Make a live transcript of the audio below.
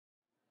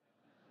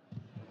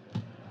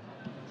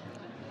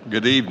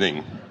Good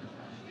evening.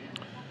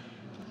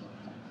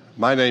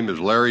 My name is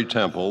Larry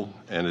Temple,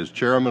 and as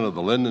chairman of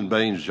the Lyndon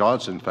Baines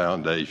Johnson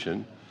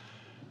Foundation,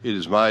 it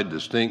is my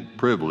distinct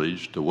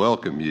privilege to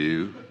welcome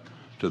you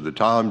to the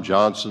Tom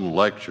Johnson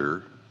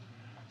Lecture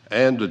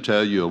and to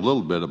tell you a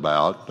little bit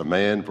about the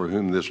man for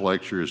whom this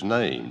lecture is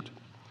named.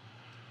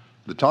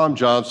 The Tom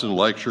Johnson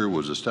Lecture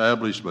was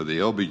established by the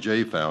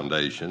LBJ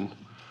Foundation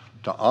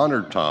to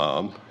honor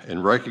Tom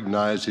and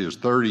recognize his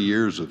 30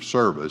 years of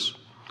service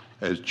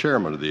as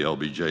chairman of the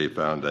LBJ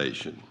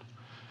Foundation.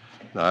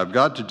 Now, I've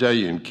got to tell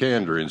you in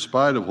candor, in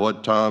spite of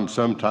what Tom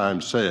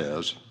sometimes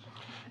says,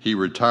 he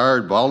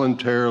retired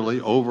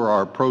voluntarily over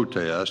our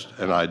protest,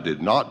 and I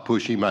did not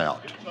push him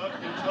out. It's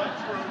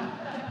not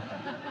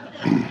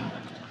true.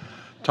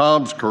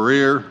 Tom's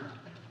career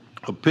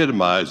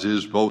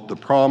epitomizes both the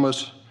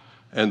promise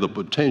and the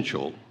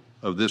potential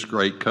of this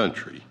great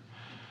country.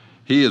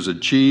 He has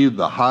achieved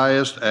the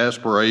highest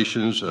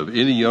aspirations of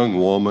any young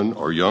woman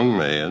or young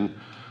man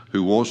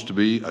who wants to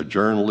be a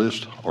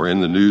journalist or in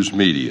the news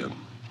media.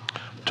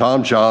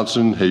 Tom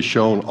Johnson has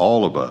shown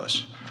all of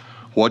us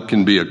what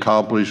can be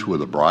accomplished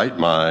with a bright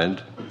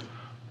mind,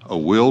 a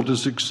will to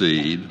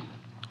succeed,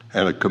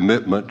 and a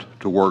commitment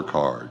to work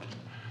hard.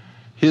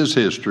 His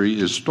history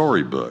is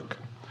storybook.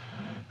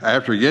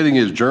 After getting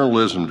his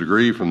journalism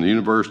degree from the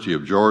University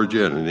of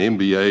Georgia and an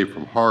MBA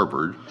from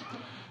Harvard,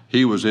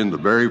 he was in the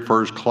very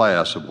first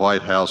class of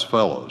White House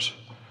Fellows.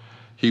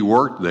 He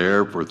worked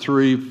there for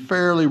three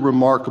fairly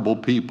remarkable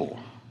people: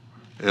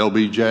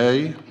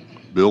 LBJ,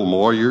 Bill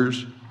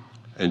Moyers,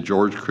 and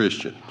George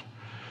Christian.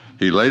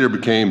 He later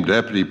became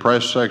Deputy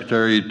Press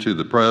Secretary to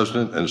the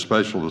President and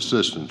Special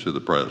Assistant to the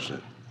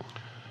President.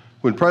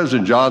 When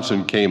President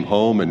Johnson came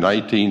home in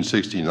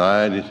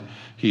 1969,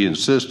 he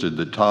insisted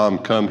that Tom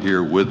come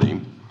here with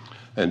him,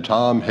 and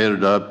Tom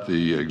headed up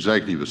the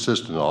Executive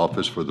Assistant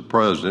Office for the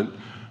President,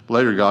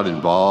 later got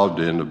involved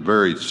in a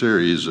very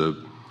series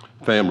of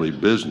family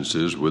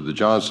businesses with the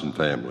Johnson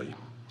family.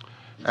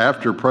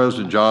 After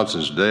President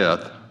Johnson's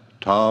death,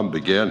 Tom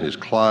began his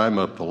climb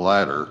up the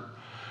ladder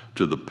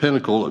to the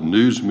pinnacle of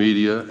news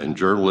media and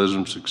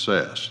journalism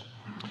success.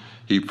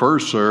 He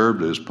first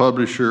served as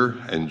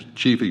publisher and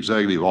chief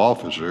executive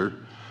officer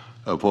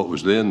of what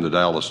was then the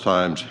Dallas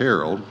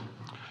Times-Herald,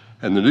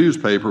 and the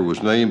newspaper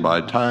was named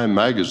by Time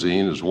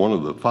magazine as one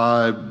of the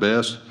 5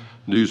 best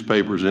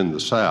newspapers in the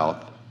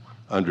South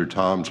under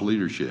Tom's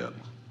leadership.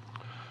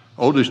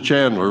 Otis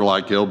Chandler,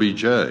 like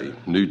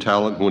LBJ, knew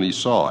talent when he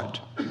saw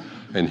it,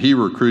 and he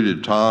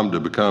recruited Tom to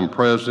become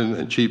president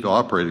and chief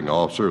operating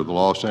officer of the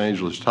Los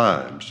Angeles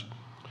Times.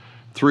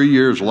 3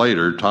 years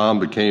later,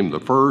 Tom became the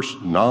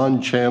first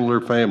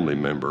non-Chandler family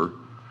member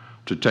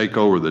to take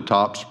over the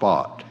top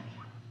spot,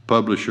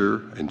 publisher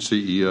and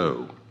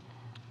CEO.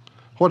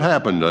 What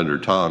happened under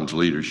Tom's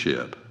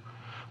leadership?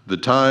 The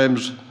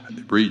Times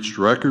reached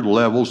record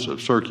levels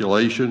of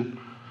circulation,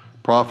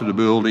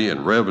 profitability,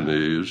 and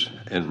revenues,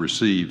 and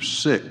received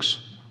six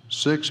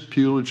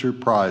Pulitzer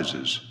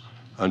Prizes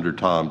under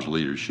Tom's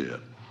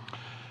leadership.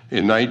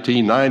 In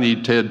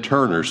 1990, Ted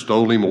Turner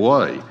stole him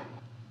away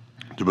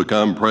to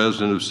become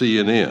president of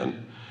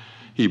CNN.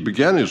 He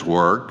began his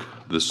work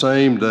the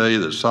same day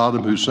that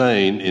Saddam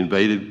Hussein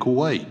invaded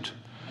Kuwait,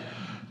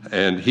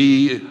 and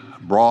he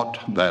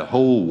brought that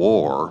whole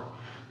war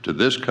to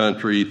this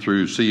country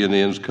through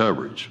CNN's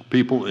coverage.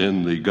 People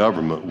in the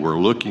government were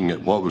looking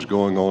at what was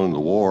going on in the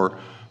war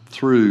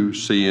through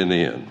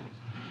CNN.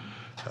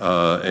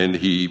 And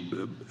he,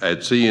 at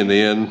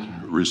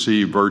CNN,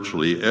 received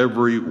virtually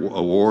every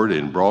award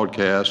in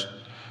broadcast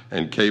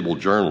and cable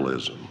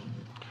journalism.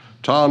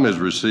 Tom has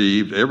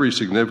received every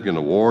significant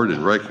award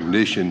and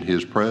recognition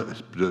his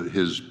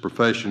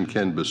profession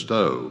can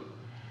bestow.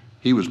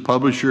 He was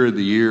Publisher of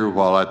the Year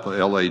while at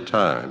the LA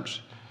Times.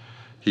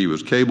 He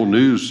was Cable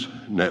News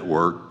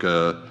Network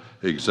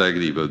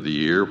Executive of the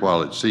Year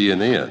while at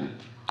CNN.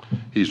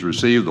 He's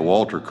received the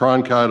Walter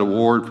Cronkite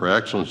Award for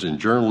Excellence in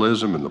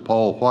Journalism and the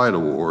Paul White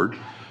Award,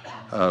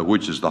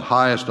 which is the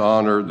highest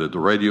honor that the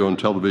Radio and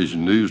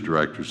Television News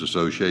Directors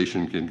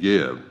Association can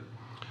give.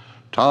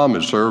 Tom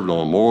has served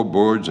on more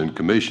boards and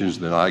commissions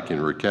than I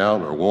can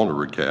recount or want to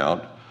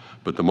recount,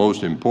 but the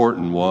most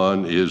important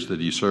one is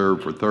that he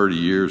served for 30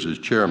 years as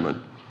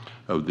chairman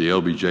of the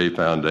LBJ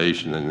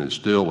Foundation and is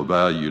still a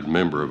valued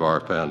member of our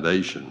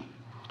foundation.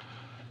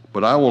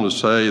 But I want to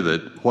say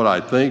that what I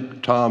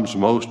think Tom's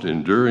most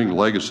enduring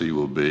legacy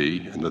will be,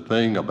 and the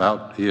thing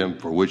about him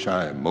for which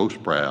I am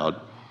most proud,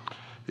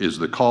 is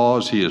the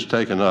cause he has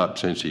taken up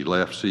since he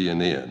left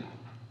CNN.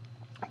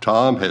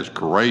 Tom has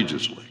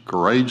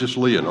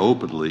courageously and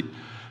openly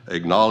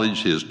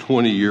acknowledged his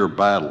 20-year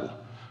battle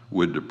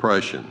with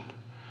depression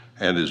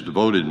and has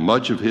devoted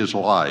much of his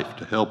life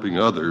to helping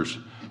others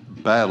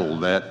battle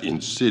that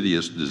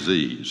insidious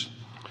disease.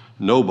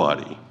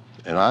 Nobody,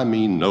 and I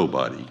mean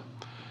nobody,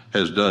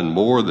 has done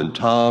more than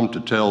Tom to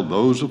tell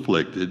those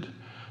afflicted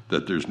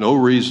that there's no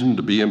reason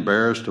to be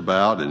embarrassed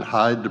about and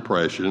hide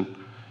depression,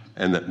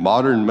 and that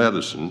modern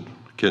medicine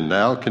can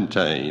now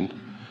contain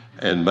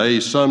and may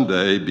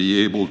someday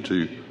be able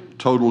to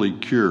totally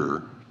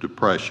cure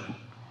depression.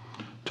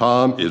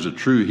 Tom is a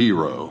true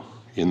hero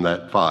in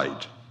that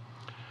fight.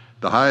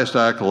 The highest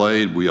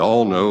accolade we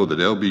all know that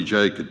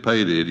LBJ could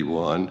pay to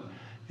anyone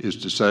is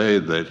to say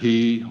that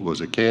he was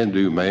a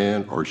can-do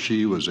man or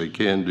she was a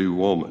can-do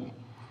woman.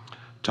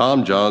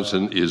 Tom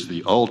Johnson is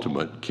the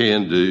ultimate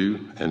can-do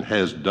and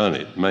has done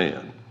it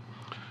man.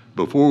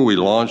 Before we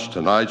launch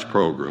tonight's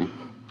program,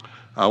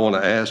 I want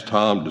to ask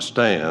Tom to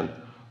stand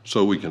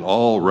so we can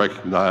all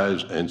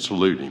recognize and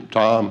salute him.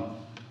 Tom.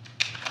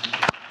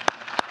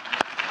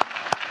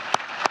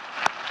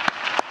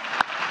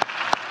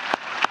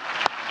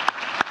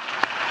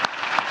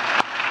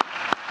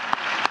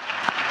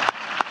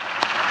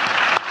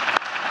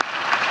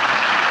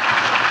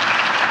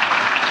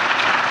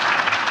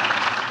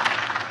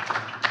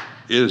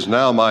 It is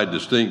now my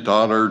distinct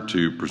honor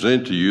to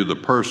present to you the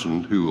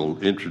person who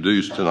will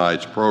introduce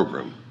tonight's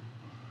program.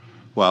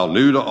 While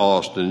new to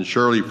Austin,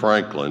 Shirley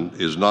Franklin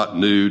is not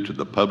new to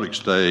the public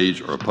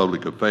stage or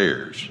public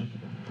affairs.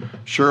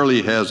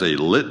 Shirley has a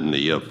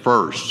litany of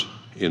firsts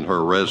in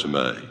her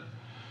resume.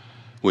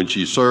 When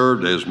she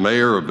served as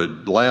mayor of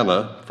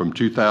Atlanta from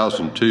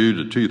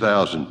 2002 to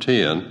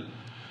 2010,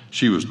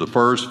 she was the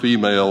first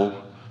female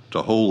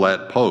to hold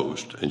that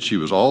post, and she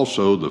was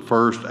also the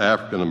first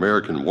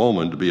African-American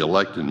woman to be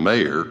elected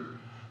mayor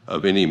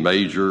of any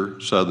major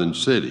southern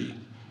city.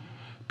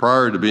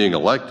 Prior to being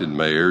elected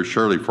mayor,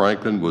 Shirley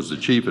Franklin was the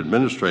chief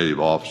administrative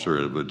officer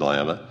of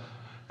Atlanta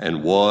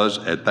and was,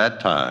 at that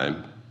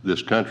time,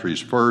 this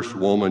country's first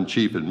woman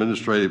chief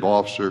administrative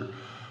officer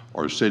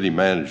or city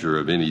manager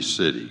of any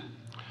city.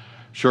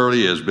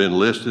 Shirley has been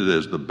listed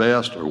as the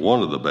best or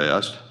one of the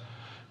best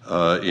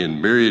in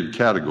myriad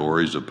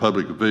categories of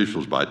public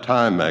officials by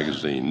Time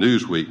Magazine,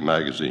 Newsweek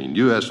Magazine,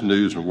 U.S.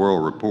 News and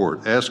World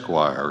Report,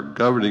 Esquire,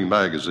 Governing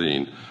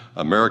Magazine,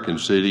 American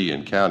City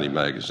and County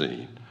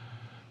Magazine.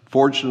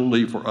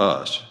 Fortunately for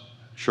us,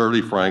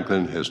 Shirley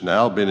Franklin has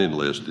now been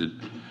enlisted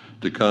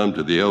to come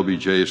to the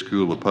LBJ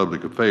School of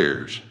Public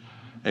Affairs,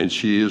 and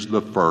she is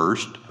the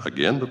first,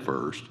 again the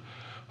first,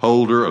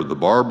 holder of the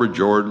Barbara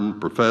Jordan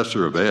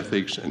Professor of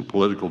Ethics and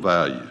Political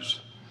Values.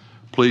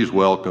 Please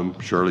welcome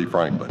Shirley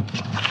Franklin.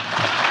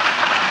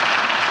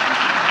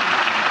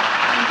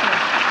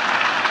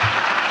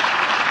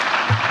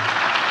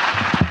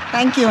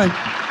 Thank you.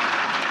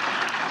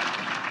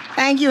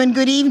 Thank you and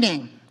good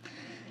evening.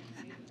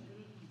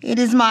 It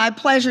is my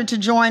pleasure to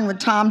join with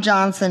Tom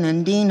Johnson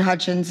and Dean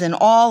Hutchins and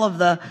all of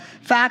the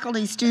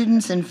faculty,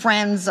 students, and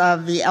friends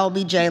of the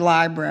LBJ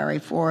Library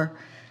for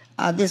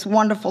this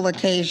wonderful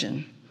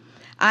occasion.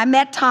 I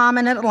met Tom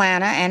in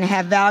Atlanta and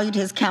have valued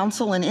his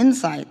counsel and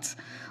insights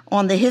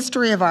on the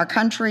history of our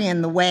country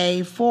and the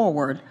way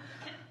forward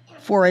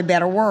for a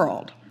better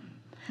world.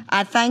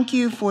 I thank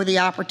you for the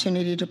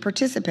opportunity to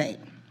participate.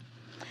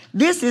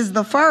 This is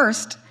the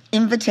first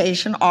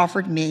invitation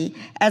offered me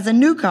as a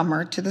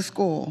newcomer to the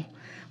school.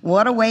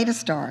 What a way to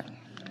start.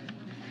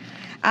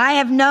 I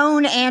have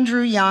known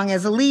Andrew Young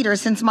as a leader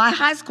since my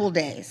high school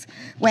days,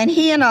 when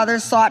he and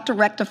others sought to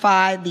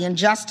rectify the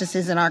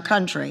injustices in our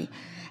country,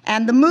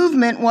 and the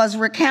movement was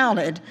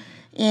recounted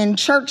in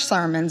church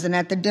sermons and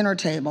at the dinner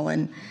table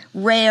and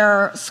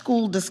rare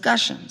school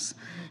discussions.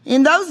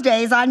 In those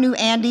days, I knew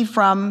Andy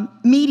from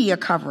media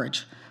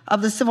coverage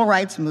of the civil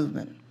rights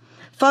movement,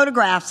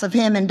 photographs of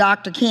him and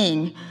Dr.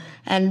 King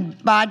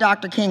and by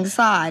Dr. King's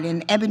side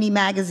in Ebony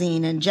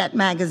Magazine and Jet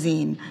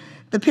Magazine,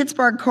 the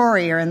Pittsburgh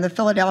Courier and the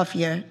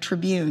Philadelphia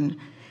Tribune,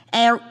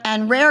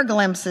 and rare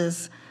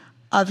glimpses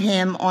of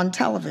him on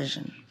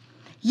television.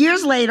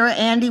 Years later,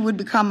 Andy would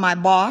become my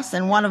boss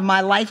and one of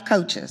my life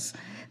coaches,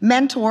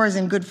 mentors,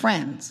 and good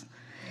friends.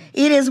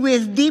 It is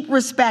with deep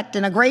respect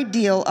and a great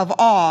deal of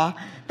awe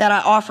that I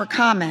offer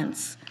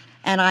comments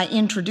and I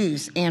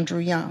introduce Andrew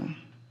Young.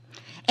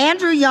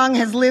 Andrew Young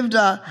has lived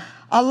a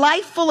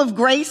life full of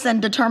grace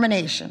and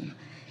determination.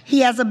 He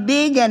has a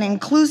big and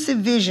inclusive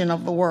vision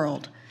of the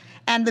world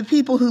and the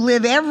people who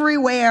live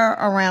everywhere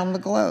around the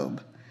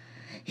globe.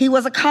 He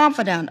was a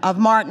confidant of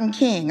Martin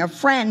King, a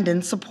friend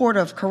and supporter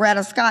of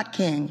Coretta Scott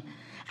King,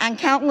 and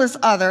countless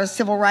other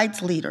civil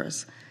rights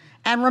leaders,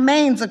 and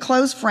remains a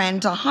close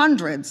friend to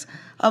hundreds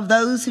of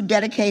those who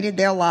dedicated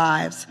their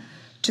lives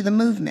to the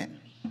movement.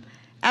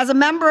 As a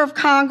member of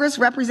Congress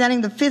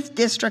representing the 5th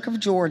District of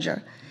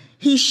Georgia,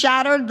 he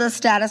shattered the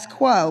status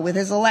quo with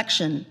his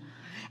election,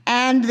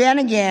 and then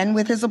again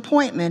with his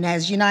appointment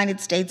as United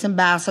States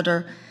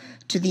Ambassador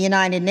to the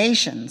United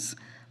Nations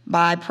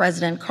by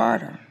President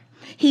Carter.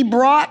 He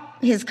brought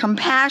his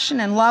compassion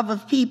and love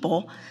of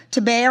people to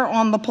bear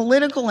on the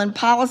political and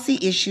policy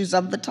issues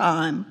of the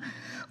time,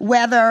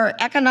 whether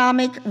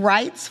economic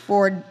rights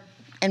for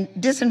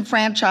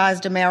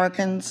disenfranchised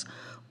Americans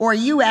or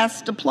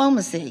U.S.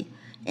 diplomacy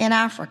in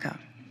Africa.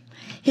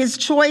 His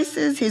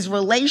choices, his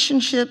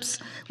relationships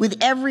with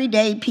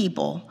everyday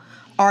people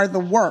are the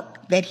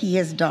work that he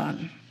has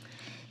done.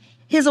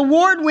 His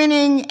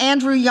award-winning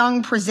Andrew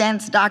Young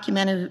Presents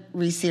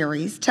documentary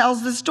series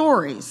tells the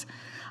stories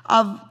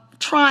of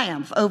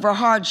triumph over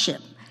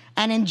hardship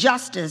and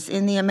injustice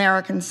in the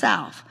American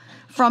South,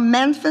 from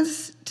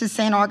Memphis to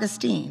St.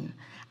 Augustine,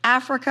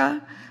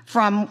 Africa,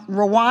 from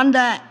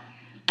Rwanda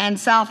and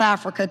South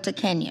Africa to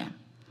Kenya,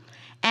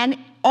 and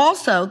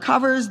also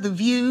covers the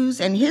views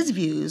and his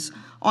views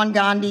on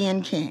Gandhi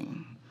and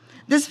King.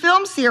 This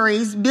film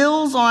series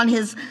builds on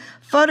his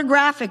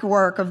photographic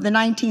work of the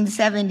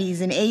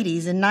 1970s and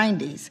 80s and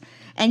 90s,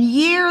 and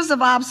years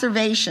of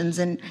observations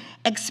and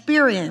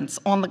experience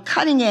on the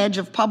cutting edge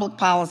of public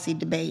policy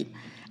debate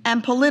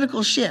and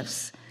political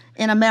shifts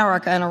in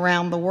America and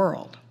around the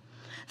world.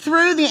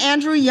 Through the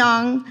Andrew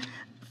Young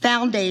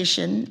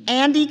Foundation,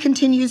 Andy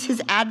continues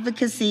his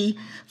advocacy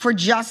for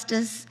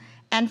justice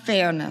and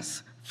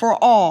fairness for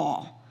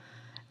all.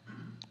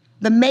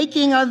 The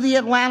making of the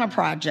Atlanta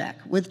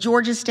Project with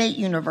Georgia State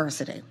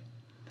University,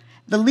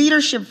 the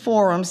Leadership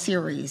Forum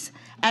series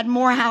at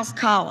Morehouse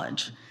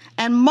College,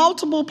 and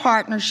multiple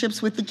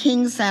partnerships with the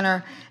King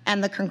Center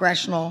and the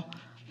Congressional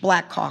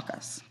Black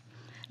Caucus.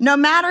 No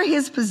matter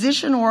his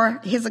position or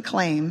his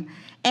acclaim,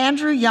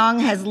 Andrew Young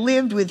has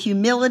lived with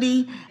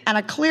humility and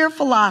a clear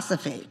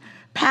philosophy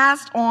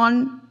passed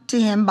on to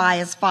him by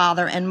his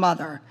father and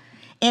mother,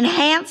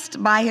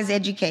 enhanced by his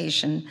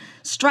education,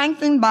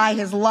 strengthened by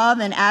his love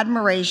and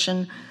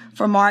admiration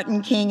for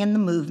Martin King and the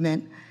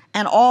movement,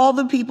 and all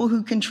the people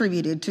who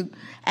contributed to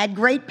at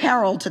great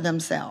peril to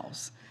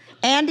themselves.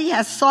 Andy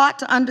has sought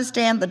to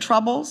understand the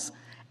troubles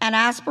and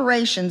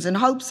aspirations and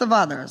hopes of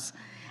others,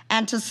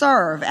 and to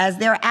serve as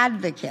their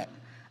advocate,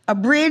 a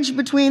bridge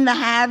between the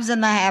haves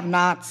and the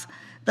have-nots,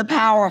 the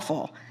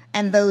powerful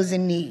and those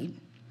in need.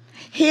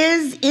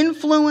 His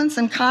influence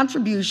and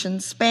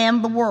contributions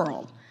span the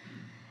world,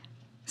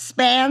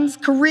 spans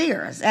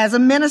careers as a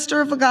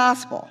minister of the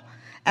gospel,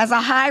 as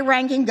a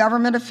high-ranking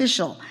government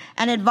official,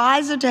 an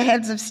advisor to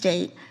heads of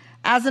state,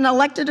 as an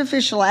elected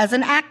official, as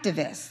an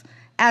activist,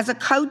 as a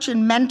coach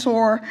and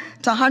mentor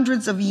to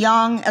hundreds of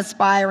young,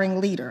 aspiring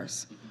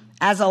leaders,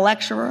 as a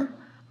lecturer,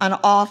 an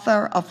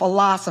author, a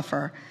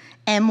philosopher,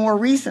 and more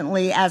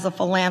recently as a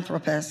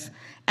philanthropist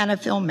and a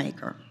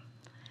filmmaker.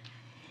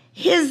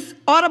 His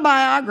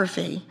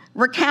autobiography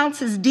recounts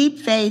his deep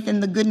faith in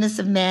the goodness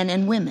of men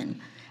and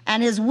women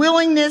and his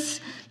willingness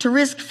to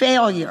risk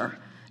failure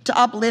to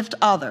uplift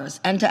others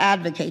and to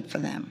advocate for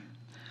them.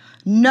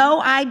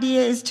 No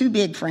idea is too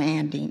big for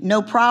Andy,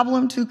 no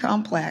problem too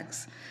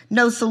complex,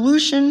 no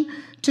solution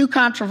too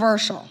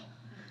controversial,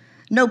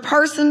 no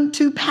person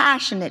too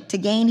passionate to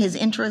gain his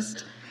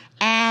interest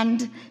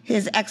and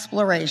his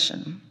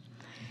exploration.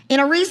 In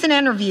a recent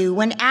interview,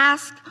 when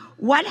asked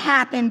what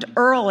happened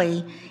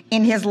early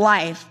in his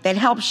life that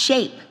helped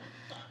shape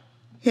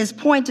his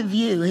point of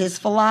view, his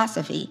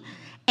philosophy,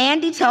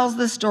 Andy tells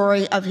the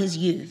story of his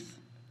youth.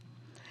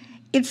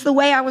 It's the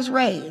way I was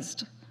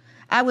raised.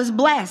 I was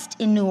blessed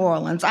in New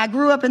Orleans. I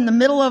grew up in the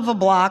middle of a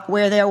block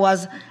where there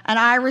was an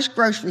Irish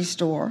grocery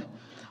store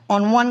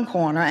on one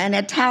corner, an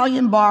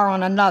Italian bar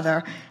on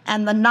another,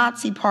 and the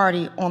Nazi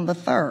party on the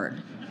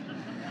third.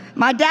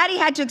 My daddy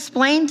had to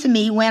explain to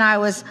me when I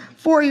was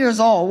 4 years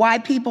old why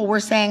people were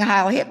saying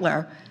Heil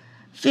Hitler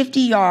 50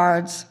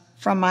 yards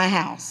from my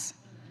house.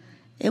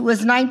 It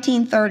was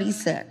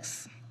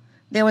 1936.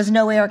 There was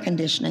no air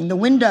conditioning. The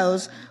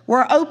windows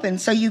were open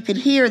so you could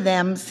hear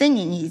them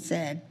singing, he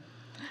said.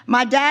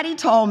 My daddy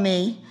told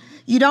me,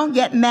 you don't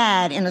get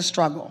mad in a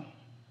struggle.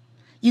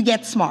 You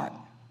get smart.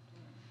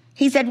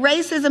 He said,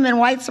 racism and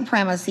white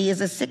supremacy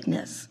is a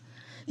sickness.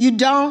 You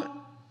don't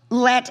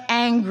get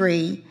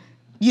angry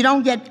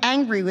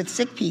with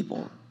sick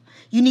people.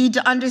 You need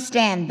to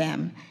understand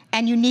them,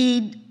 and you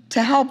need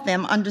to help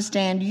them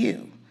understand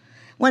you.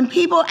 When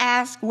people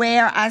ask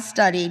where I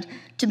studied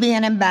to be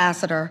an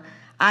ambassador,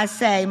 I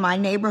say my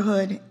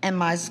neighborhood and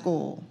my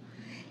school.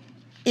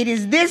 It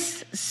is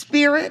this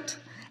spirit,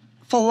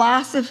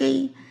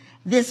 philosophy,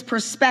 this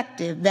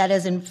perspective that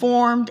has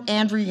informed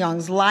Andrew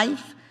Young's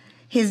life,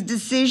 his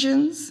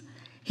decisions,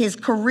 his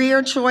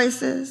career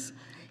choices,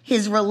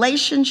 his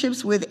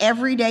relationships with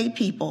everyday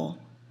people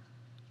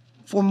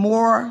for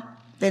more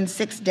than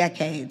 6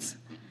 decades.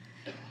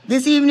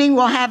 This evening,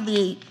 we'll have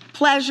the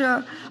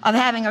pleasure of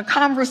having a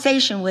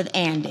conversation with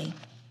Andy.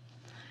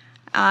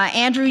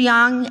 Andrew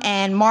Young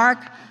and Mark,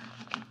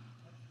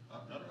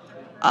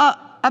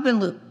 up in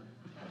Loop.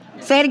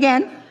 Say it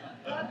again.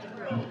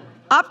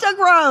 Up to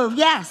Grove,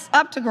 yes,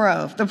 up to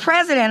Grove, the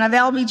president of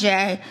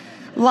LBJ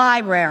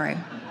Library.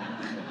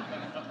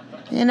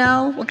 You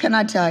know, what can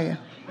I tell you?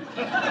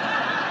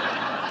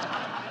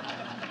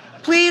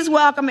 Please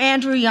welcome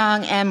Andrew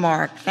Young and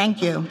Mark.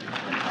 Thank you.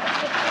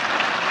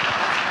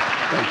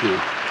 Thank you.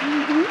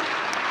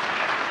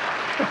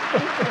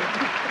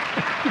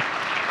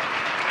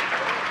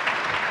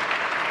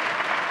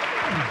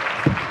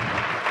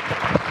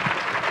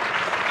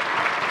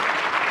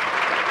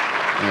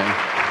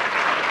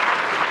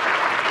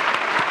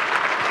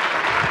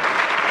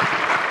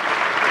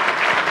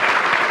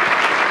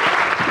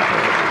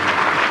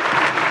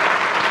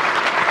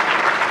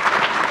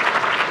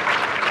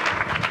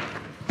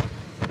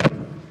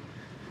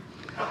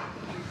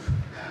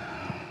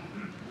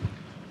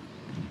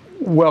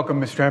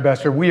 Welcome, Mr.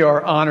 Ambassador. We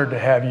are honored to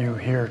have you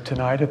here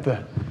tonight at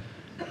the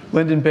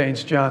Lyndon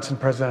Baines Johnson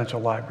Presidential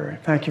Library.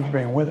 Thank you for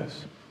being with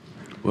us.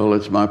 Well,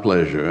 it's my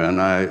pleasure.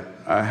 And I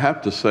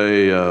have to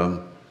say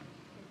that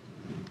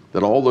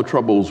all the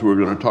troubles we're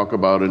going to talk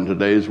about in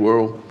today's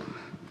world,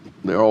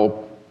 they're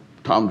all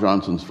Tom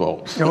Johnson's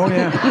fault. Oh,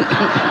 yeah.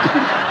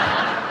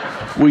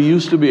 We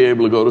used to be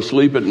able to go to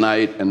sleep at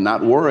night and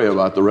not worry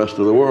about the rest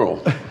of the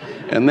world.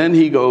 And then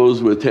he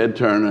goes with Ted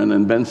Turner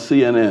and then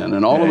CNN,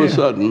 and all of a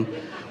sudden,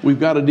 we've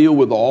got to deal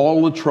with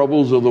all the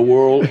troubles of the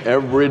world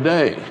every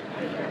day.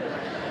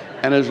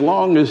 And as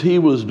long as he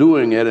was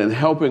doing it and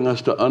helping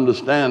us to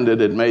understand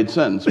it, it made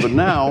sense. But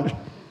now,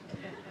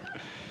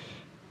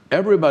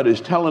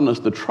 everybody's telling us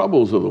the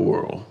troubles of the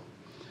world,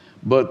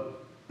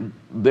 but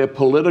they're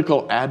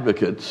political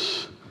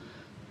advocates,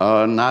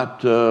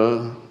 not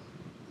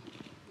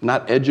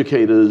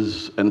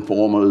educators,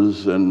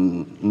 informers,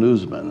 and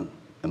newsmen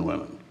and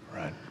women.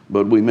 Right.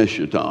 But we miss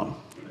you, Tom.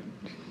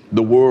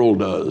 The world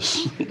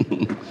does.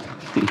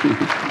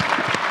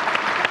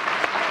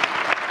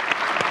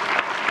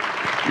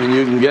 And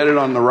you can get it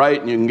on the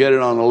right and you can get it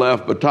on the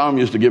left, but Tom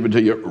used to give it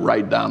to you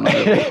right down the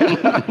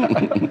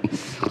middle.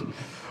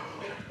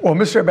 Well,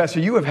 Mr. Ambassador,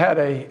 you have had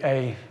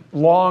a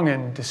long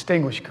and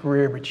distinguished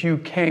career, but you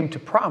came to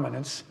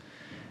prominence,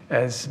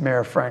 as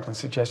Mayor Franklin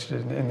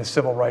suggested, in the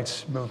civil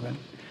rights movement.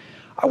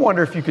 I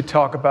wonder if you could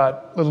talk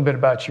a little bit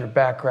about your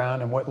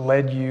background and what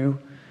led you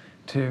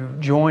to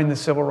join the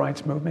civil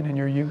rights movement in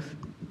your youth.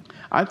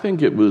 I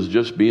think it was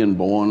just being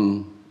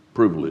born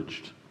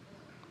privileged.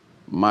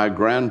 My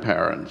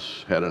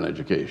grandparents had an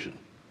education,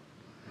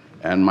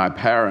 and my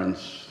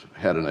parents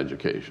had an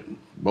education,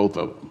 both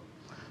of them.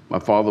 My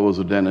father was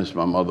a dentist,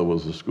 my mother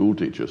was a school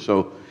teacher.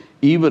 So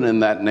even in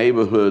that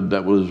neighborhood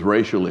that was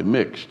racially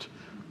mixed,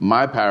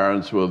 my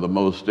parents were the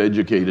most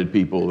educated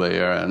people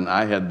there, and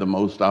I had the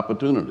most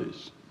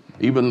opportunities,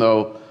 even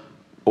though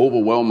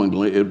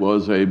overwhelmingly it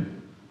was a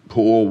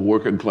poor,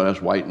 working-class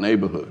white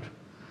neighborhood.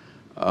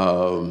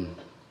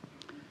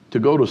 To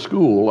go to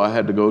school, I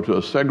had to go to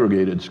a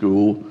segregated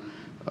school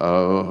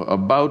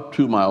about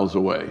 2 miles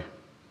away.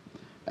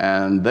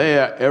 And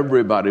there,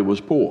 everybody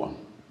was poor.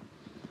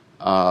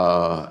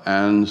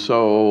 And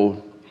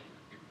so,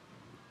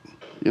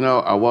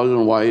 I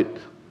wasn't white,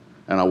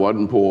 and I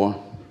wasn't poor.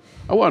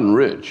 I wasn't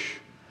rich.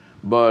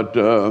 But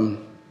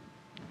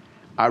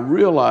I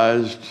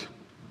realized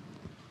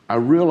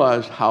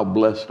how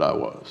blessed I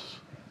was.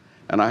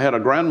 And I had a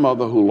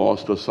grandmother who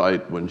lost her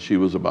sight when she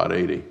was about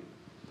 80.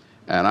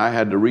 And I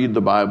had to read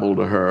the Bible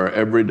to her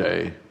every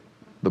day,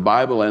 the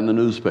Bible and the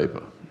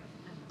newspaper,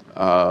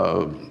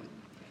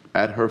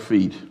 at her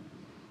feet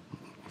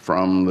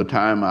from the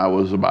time I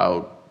was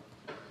about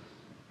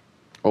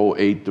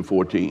 8 to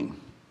 14,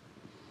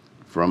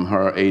 from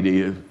her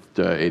 80th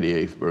to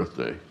 88th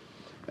birthday.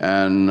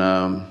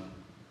 And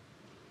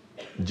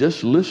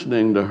just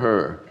listening to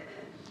her.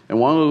 And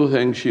one of the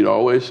things she'd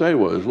always say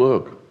was,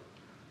 look,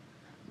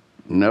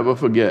 never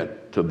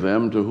forget, to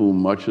them to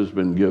whom much has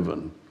been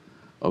given,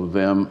 of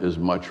them is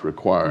much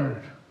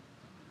required.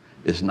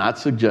 It's not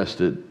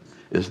suggested,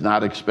 it's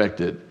not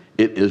expected,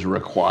 it is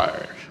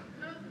required.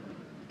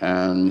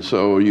 And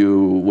so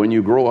when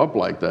you grow up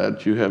like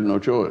that, you have no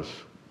choice.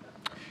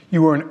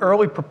 You were an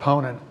early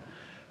proponent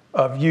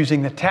of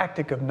using the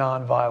tactic of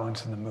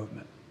nonviolence in the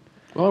movement.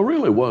 Well, it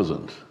really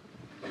wasn't.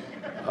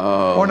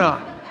 Or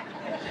not?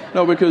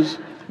 No, because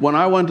when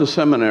I went to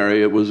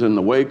seminary, it was in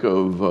the wake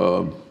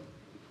of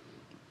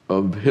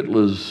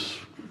Hitler's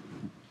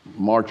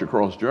march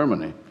across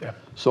Germany. Yeah.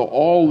 So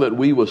all that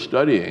we were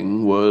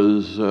studying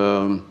was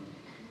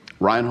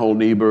Reinhold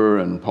Niebuhr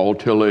and Paul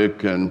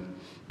Tillich and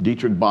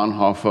Dietrich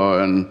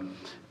Bonhoeffer, and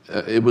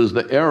it was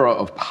the era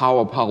of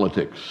power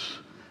politics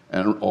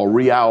or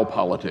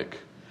realpolitik.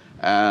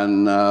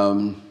 And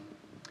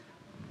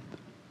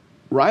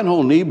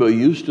Reinhold Niebuhr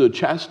used to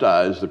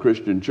chastise the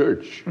Christian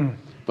church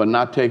for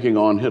not taking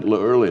on Hitler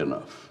early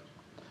enough.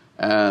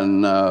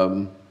 And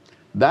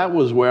that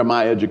was where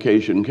my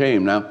education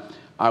came. Now,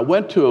 I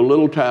went to a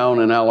little town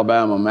in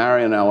Alabama,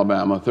 Marion,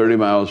 Alabama, 30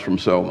 miles from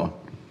Selma.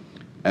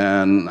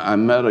 And I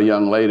met a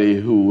young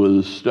lady who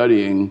was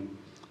studying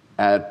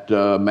at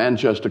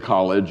Manchester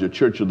College, a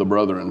Church of the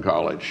Brethren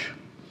college.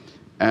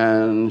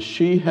 And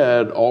she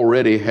had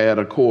already had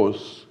a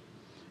course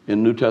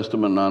in New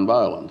Testament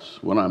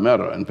nonviolence when I met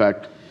her. In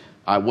fact,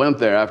 I went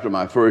there after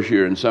my first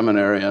year in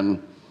seminary,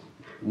 and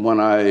when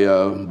I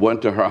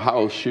went to her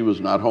house, she was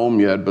not home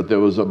yet, but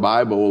there was a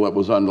Bible that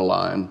was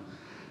underlined.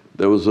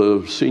 There was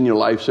a senior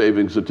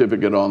life-saving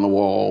certificate on the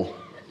wall,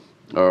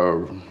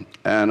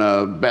 and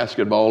a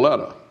basketball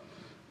letter.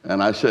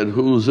 And I said,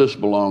 who's this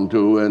belong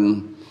to?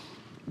 And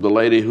the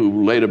lady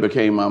who later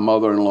became my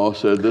mother-in-law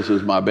said, this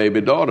is my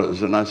baby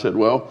daughter's. And I said,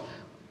 well,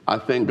 I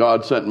think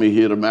God sent me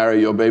here to marry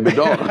your baby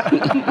daughter.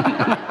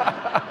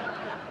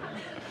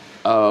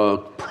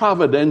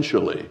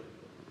 Providentially,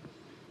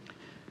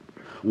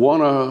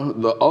 one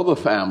of the other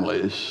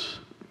families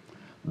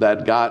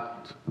that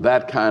got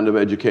that kind of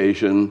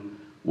education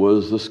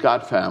was the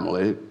Scott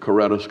family,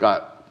 Coretta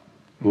Scott,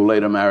 who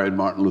later married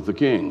Martin Luther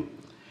King.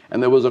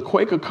 And there was a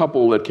Quaker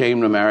couple that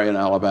came to Marion,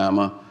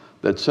 Alabama,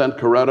 that sent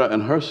Coretta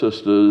and her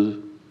sisters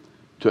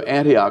to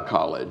Antioch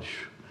College.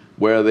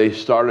 where they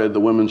started the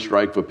Women's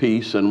Strike for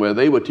Peace and where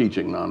they were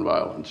teaching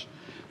nonviolence.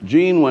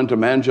 Jean went to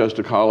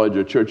Manchester College,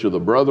 a Church of the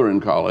Brethren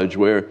college,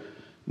 where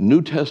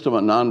New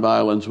Testament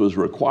nonviolence was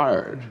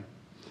required.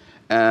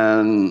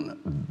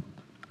 And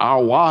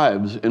our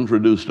wives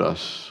introduced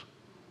us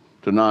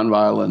to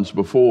nonviolence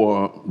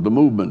before the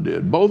movement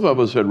did. Both of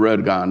us had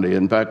read Gandhi.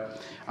 In fact,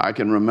 I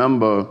can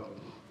remember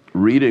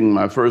reading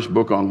my first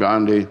book on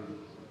Gandhi,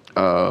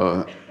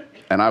 and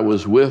I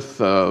was with,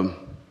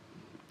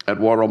 at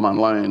Waterman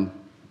Lane,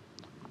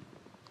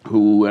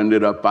 who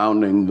ended up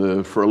founding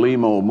the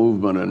Frelimo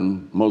movement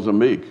in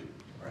Mozambique.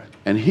 Right.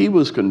 And he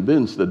was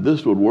convinced that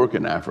this would work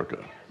in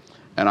Africa.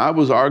 And I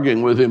was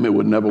arguing with him it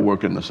would never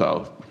work in the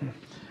South.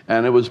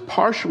 And it was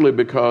partially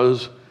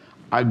because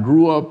I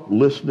grew up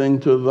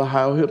listening to the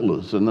Heil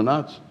Hitlers and the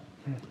Nazis.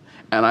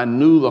 And I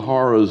knew the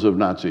horrors of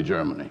Nazi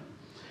Germany.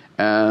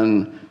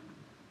 And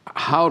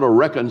how to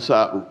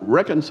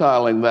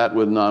reconciling that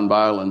with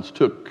nonviolence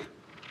took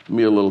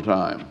me a little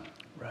time.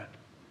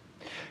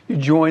 You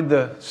joined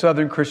the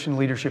Southern Christian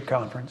Leadership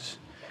Conference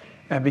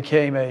and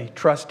became a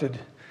trusted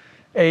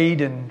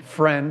aide and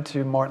friend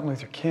to Martin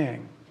Luther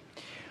King.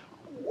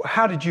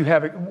 How did you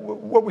have it?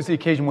 What was the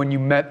occasion when you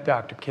met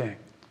Dr. King?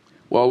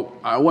 Well,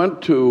 I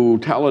went to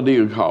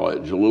Talladega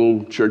College, a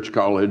little church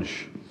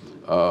college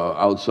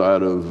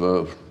outside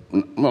of,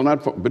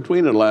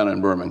 between Atlanta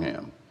and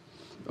Birmingham.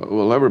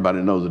 Well,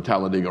 everybody knows the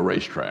Talladega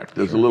racetrack.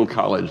 There's a little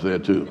college there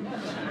too.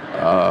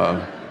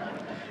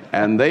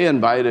 And they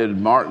invited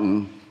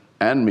Martin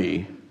and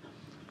me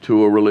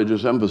to a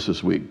Religious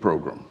Emphasis Week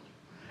program.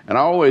 And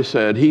I always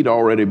said he'd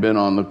already been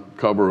on the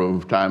cover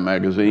of Time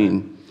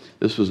magazine.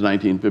 This was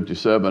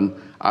 1957.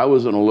 I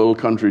was in a little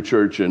country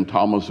church in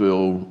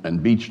Thomasville and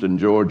Beachton,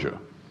 Georgia.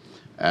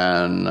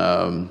 And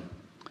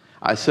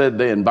I said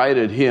they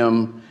invited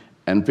him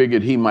and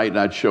figured he might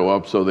not show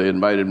up, so they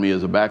invited me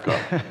as a backup.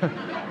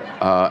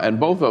 And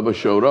both of us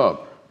showed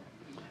up.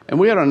 And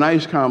we had a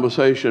nice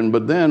conversation,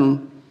 but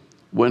then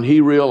when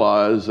he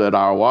realized that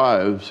our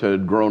wives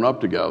had grown up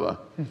together,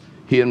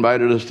 he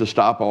invited us to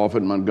stop off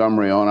in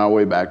Montgomery on our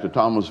way back to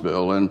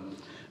Thomasville. And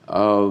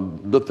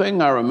the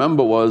thing I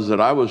remember was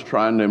that I was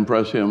trying to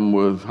impress him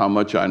with how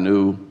much I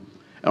knew,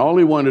 and all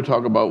he wanted to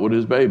talk about was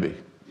his baby.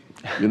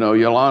 You know,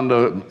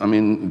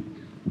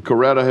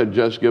 Coretta had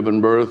just given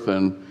birth,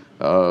 and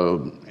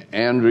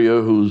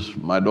Andrea, who's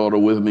my daughter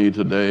with me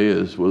today,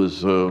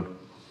 was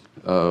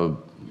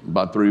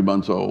about 3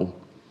 months old.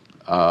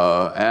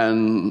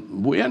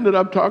 And we ended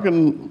up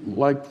talking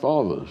like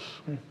fathers.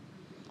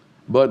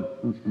 But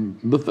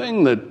the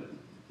thing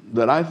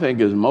that I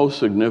think is most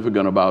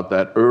significant about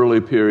that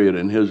early period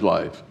in his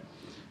life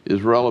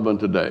is relevant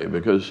today,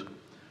 because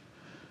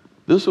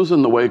this was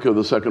in the wake of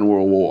the Second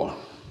World War.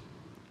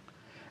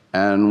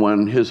 And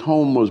when his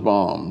home was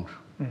bombed,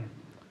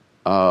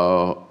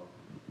 all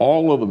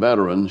of the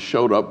veterans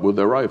showed up with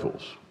their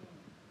rifles.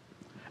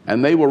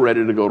 And they were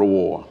ready to go to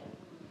war.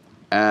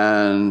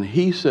 And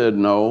he said,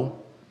 no,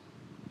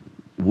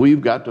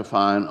 we've got to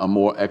find a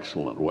more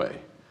excellent way.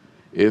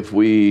 If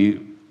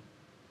an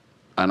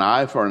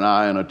eye for an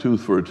eye and a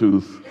tooth for a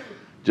tooth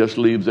just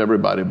leaves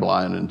everybody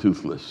blind and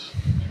toothless.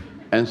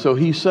 And so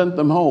he sent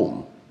them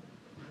home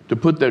to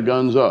put their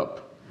guns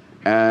up.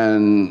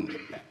 And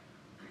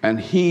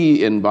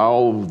he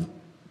involved,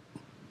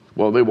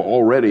 well, they were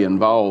already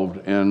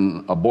involved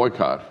in a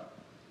boycott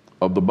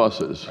of the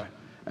buses. Right.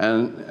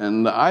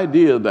 And the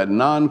idea that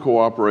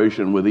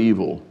non-cooperation with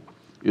evil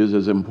is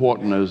as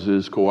important as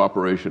is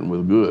cooperation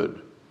with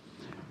good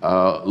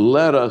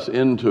led us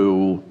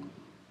into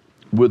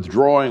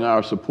withdrawing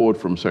our support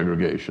from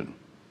segregation.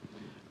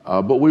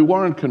 But we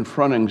weren't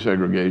confronting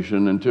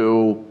segregation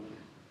until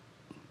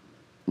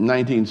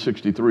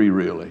 1963,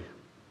 really,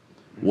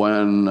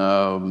 when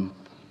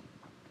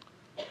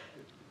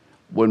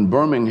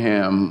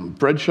Birmingham,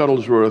 Fred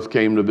Shuttlesworth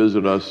came to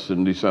visit us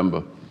in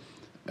December,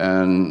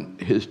 and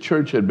his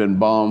church had been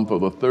bombed for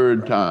the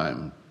third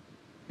time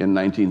in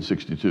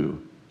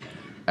 1962.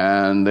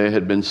 And there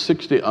had been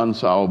 60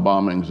 unsolved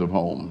bombings of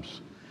homes.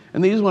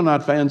 And these were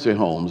not fancy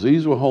homes.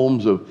 These were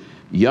homes of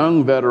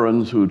young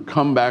veterans who'd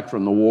come back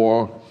from the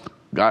war,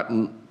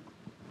 gotten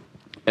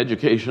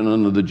education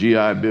under the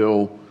GI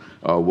Bill,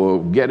 were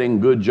getting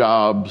good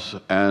jobs,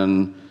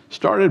 and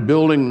started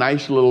building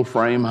nice little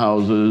frame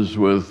houses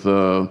with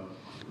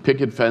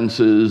picket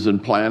fences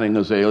and planting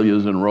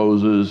azaleas and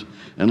roses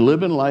and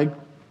living like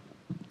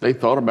they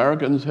thought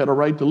Americans had a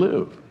right to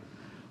live.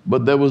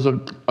 But there was a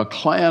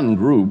Klan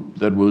group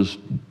that was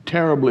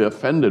terribly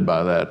offended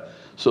by that.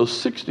 So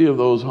 60 of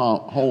those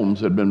homes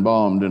had been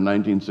bombed in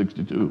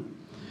 1962.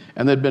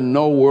 And there'd been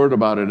no word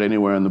about it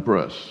anywhere in the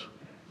press.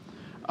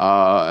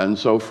 And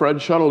so Fred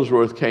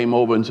Shuttlesworth came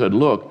over and said,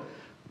 look,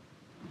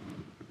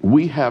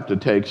 we have to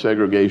take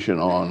segregation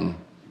on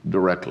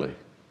directly.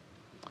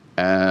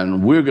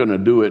 And we're going to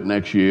do it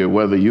next year,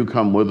 whether you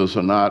come with us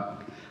or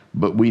not,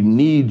 but we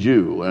need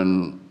you.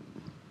 And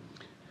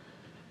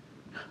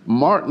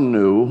Martin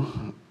knew,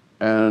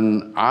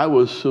 and I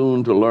was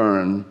soon to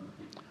learn,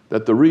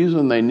 that the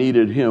reason they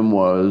needed him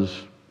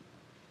was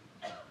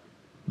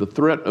the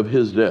threat of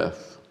his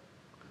death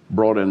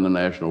brought in the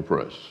national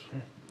press.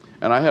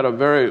 And I had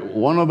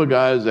one of the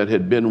guys that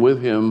had been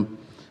with him,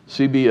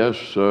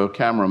 CBS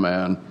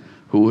cameraman,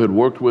 who had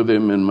worked with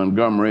him in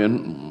Montgomery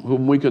and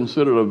whom we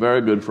considered a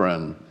very good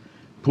friend,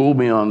 pulled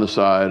me on the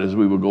side as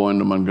we were going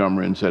to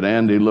Montgomery and said,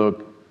 "Andy,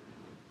 look,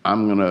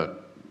 I'm going to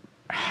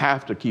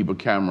have to keep a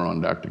camera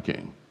on Dr.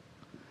 King,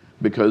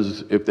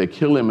 because if they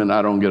kill him and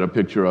I don't get a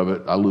picture of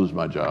it, I lose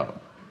my job."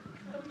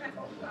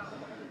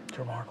 It's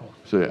remarkable.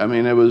 So, I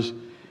mean, it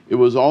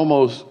was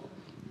almost,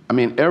 I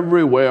mean,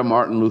 everywhere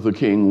Martin Luther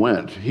King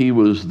went, he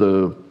was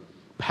the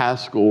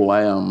paschal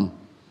lamb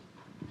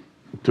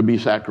to be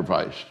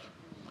sacrificed,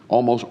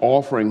 almost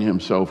offering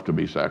himself to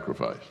be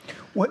sacrificed.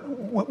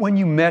 When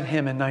you met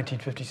him in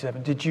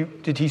 1957,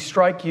 did he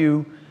strike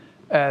you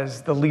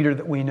as the leader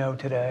that we know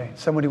today,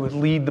 someone who would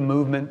lead the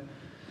movement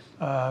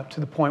to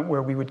the point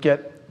where we would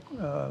get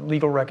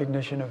legal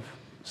recognition of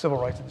civil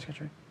rights in this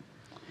country?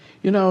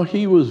 You know,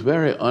 he was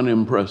very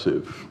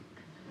unimpressive,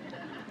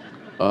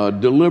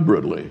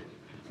 deliberately,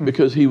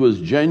 because he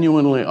was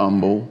genuinely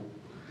humble.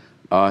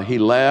 He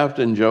laughed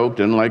and joked,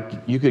 and like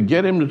you could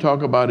get him to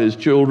talk about his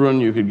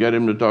children, you could get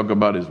him to talk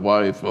about his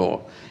wife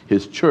or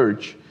his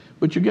church,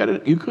 but you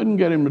couldn't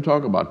get him to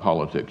talk about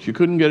politics. You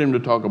couldn't get him to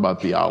talk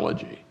about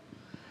theology.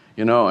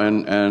 You know,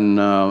 and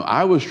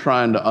I was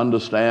trying to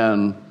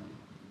understand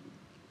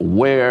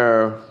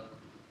where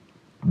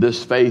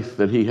this faith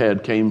that he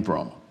had came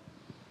from,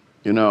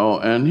 you know,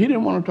 and he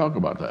didn't want to talk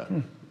about that.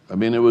 I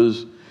mean, it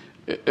was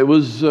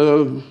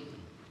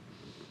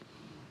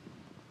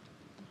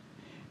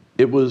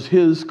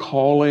his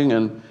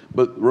calling,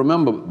 but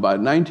remember, by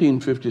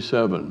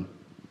 1957,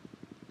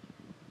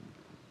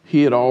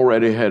 he had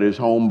already had his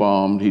home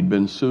bombed. He'd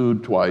been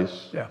sued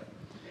twice. Yeah.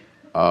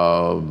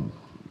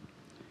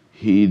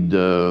 It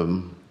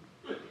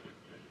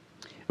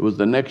was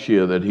the next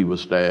year that he was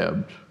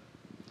stabbed.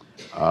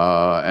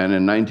 And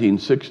in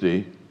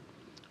 1960,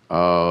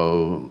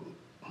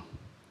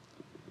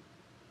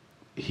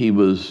 he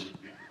was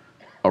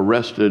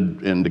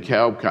arrested in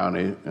DeKalb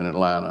County in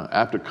Atlanta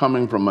after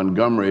coming from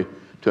Montgomery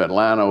to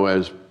Atlanta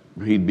as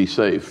he'd be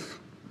safe.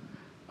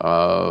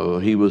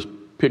 He was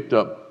picked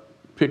up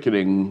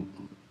picketing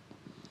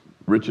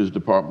Rich's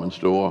department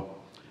store,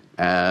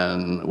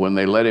 and when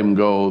they let him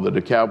go, the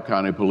DeKalb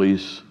County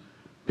police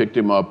picked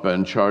him up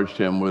and charged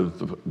him with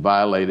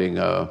violating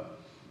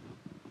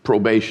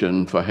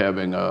probation for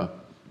having a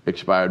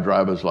expired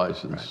driver's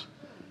license. Right.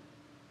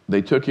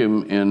 They took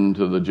him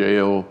into the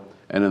jail,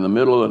 and in the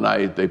middle of the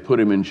night, they put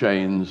him in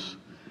chains,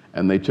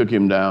 and they took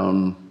him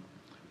down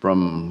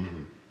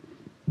from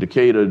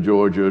Decatur,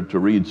 Georgia, to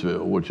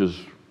Reidsville, which is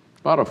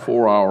about a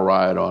 4-hour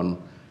ride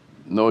on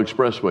no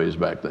expressways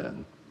back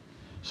then.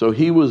 So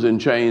he was in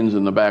chains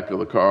in the back of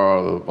the car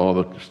or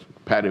the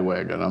paddy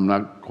wagon, I'm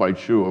not quite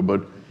sure,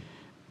 but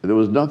there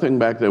was nothing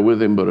back there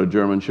with him but a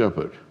German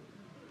Shepherd.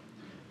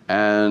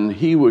 And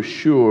he was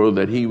sure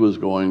that he was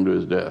going to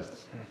his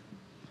death.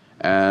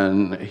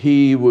 And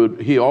he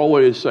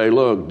always say,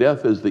 look,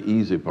 death is the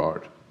easy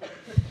part.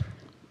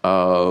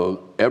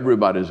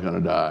 Everybody's going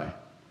to die.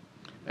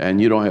 And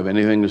you don't have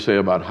anything to say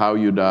about how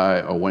you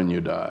die or when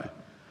you die.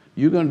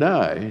 You're going to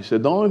die. He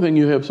said, the only thing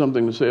you have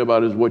something to say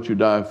about is what you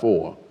die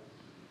for.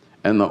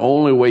 And the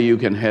only way you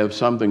can have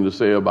something to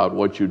say about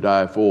what you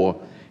die for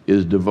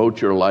is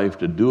devote your life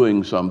to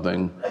doing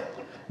something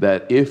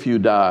that if you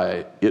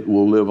die, it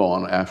will live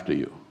on after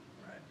you.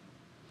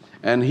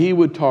 And he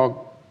would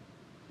talk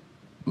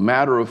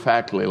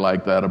matter-of-factly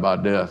like that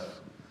about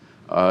death,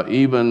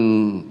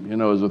 even, you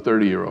know, as a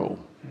 30-year-old.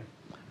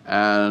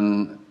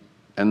 And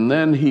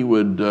then he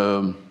would,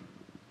 then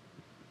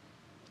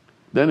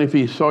if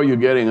he saw you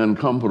getting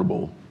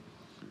uncomfortable,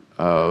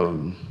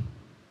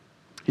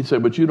 he'd say,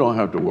 but you don't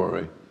have to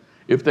worry.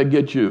 If they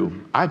get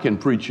you, I can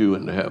preach you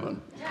into heaven.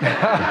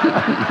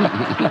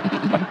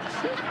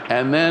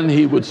 And then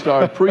he would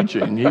start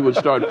preaching.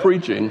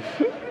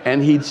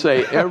 And he'd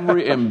say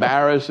every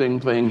embarrassing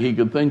thing he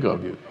could think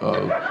of you.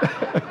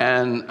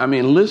 And I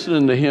mean,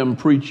 listening to him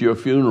preach your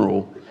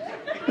funeral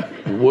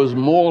was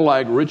more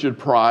like Richard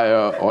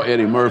Pryor or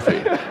Eddie Murphy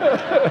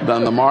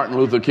than the Martin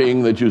Luther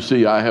King that you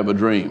see, I Have a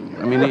Dream.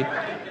 I mean,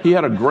 he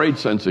had a great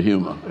sense of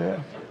humor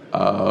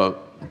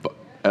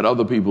at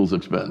other people's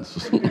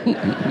expense.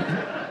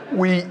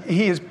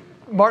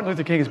 Martin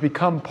Luther King has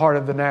become part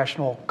of the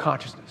national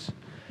consciousness.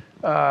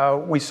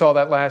 We saw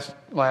that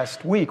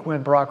last week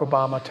when Barack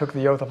Obama took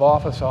the oath of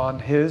office on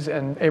his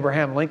and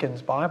Abraham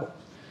Lincoln's Bible.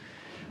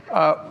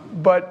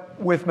 But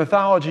with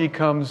mythology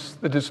comes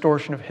the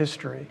distortion of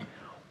history.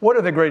 What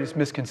are the greatest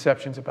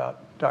misconceptions about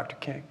Dr.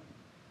 King?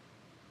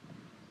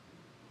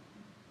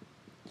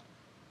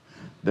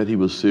 That he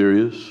was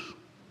serious,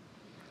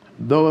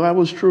 though that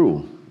was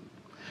true.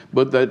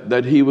 But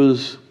that he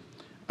was,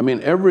 I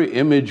mean, every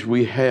image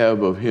we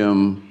have of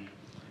him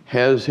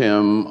has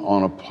him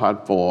on a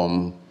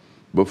platform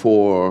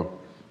before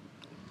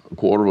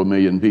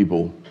 250,000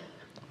 people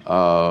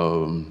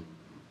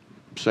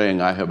saying,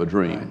 I have a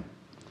dream.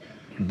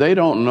 They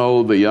don't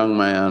know the young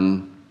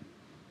man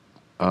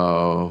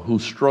who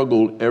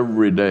struggled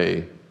every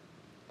day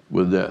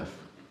with death.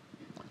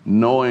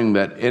 knowing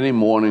that any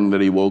morning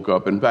that he woke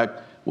up, in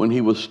fact, when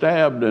he was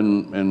stabbed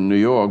in New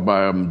York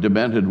by a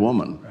demented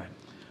woman,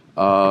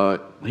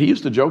 he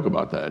used to joke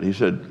about that. He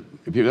said,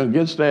 if you're going to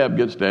get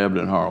stabbed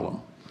in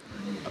Harlem.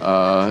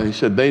 He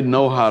said they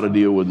know how to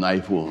deal with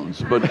knife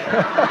wounds, but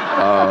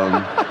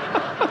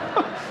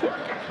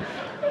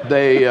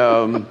they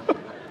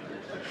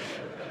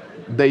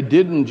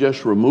didn't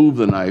just remove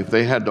the knife,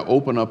 they had to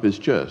open up his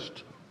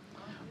chest.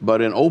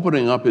 But in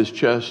opening up his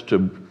chest,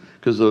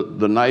 because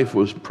the knife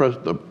was pressed,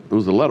 it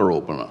was a letter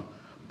opener,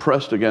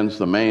 pressed against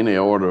the main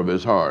aorta of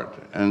his heart,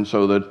 and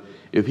so that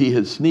if he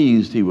had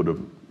sneezed, he would have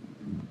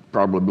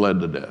probably bled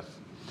to death.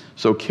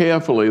 So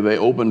carefully they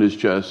opened his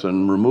chest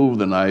and removed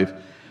the knife,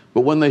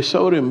 but when they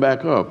sewed him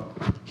back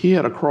up, he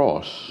had a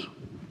cross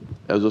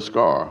as a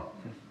scar.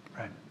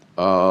 Right.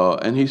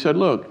 And he said,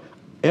 look,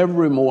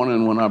 every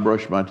morning when I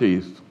brush my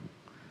teeth,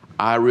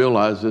 I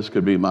realize this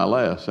could be my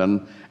last,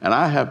 and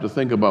I have to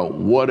think about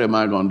what am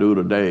I going to do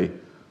today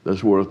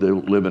that's worth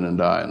living and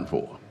dying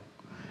for.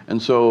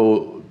 And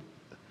so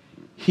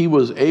he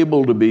was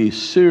able to be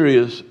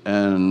serious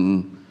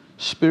and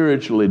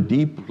spiritually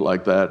deep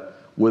like that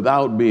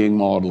without being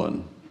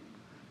maudlin,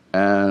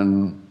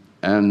 and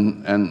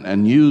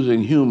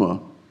using humor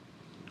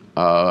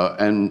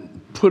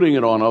and putting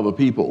it on other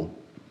people.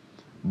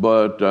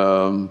 But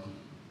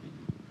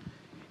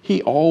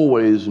he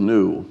always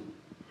knew,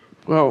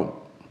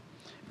 well,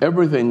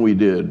 everything we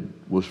did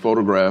was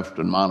photographed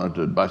and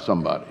monitored by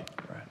somebody.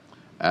 Right.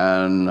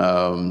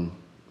 And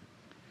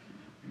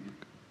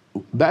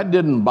that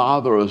didn't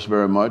bother us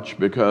very much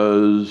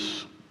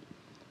because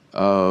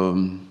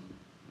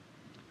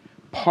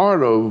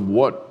part of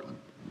what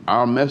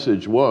our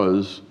message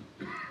was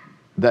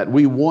that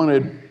we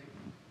wanted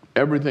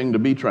everything to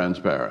be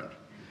transparent.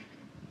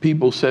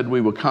 People said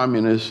we were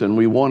communists, and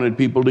we wanted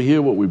people to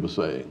hear what we were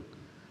saying.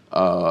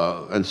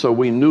 And so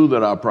we knew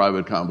that our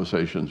private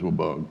conversations were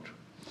bugged.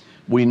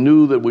 We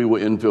knew that we were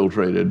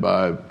infiltrated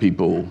by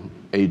people,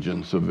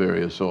 agents of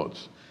various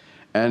sorts.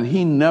 And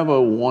he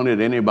never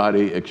wanted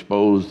anybody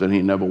exposed, and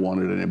he never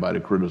wanted anybody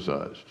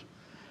criticized.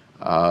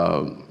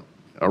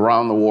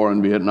 Around the war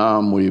in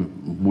Vietnam,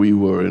 we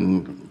were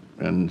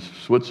in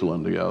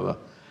Switzerland together,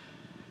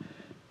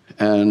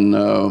 and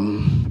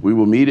we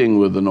were meeting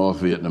with the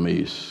North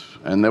Vietnamese,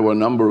 and there were a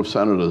number of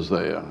senators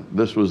there.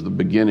 This was the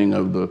beginning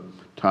of the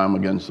time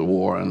against the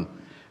war,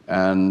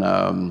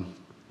 and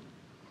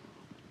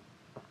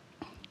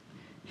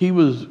he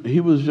was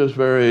just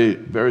very,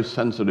 very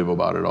sensitive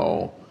about it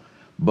all,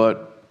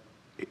 but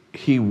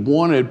he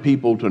wanted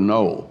people to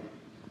know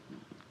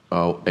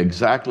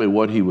exactly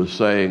what he was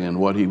saying and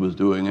what he was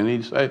doing. And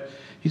he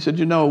said,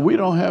 you know, we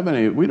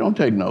don't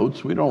take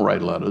notes, we don't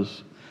write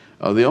letters.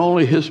 The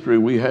only history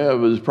we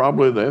have is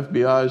probably the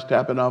FBI's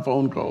tapping our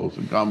phone calls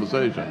and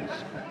conversations.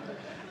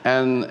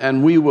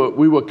 And we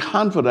were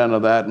confident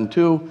of that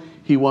until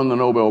he won the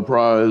Nobel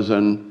Prize,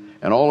 and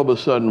all of a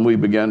sudden we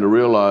began to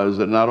realize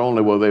that not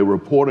only were they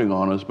reporting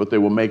on us, but they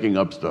were making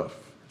up stuff.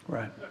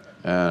 Right.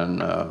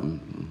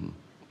 And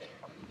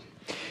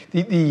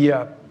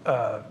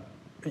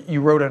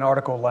you wrote an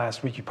article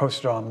last week, you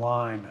posted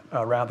online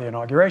around the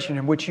inauguration,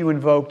 in which you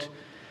invoked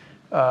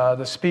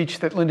the speech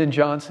that Lyndon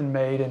Johnson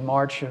made in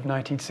March of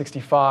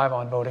 1965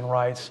 on voting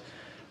rights,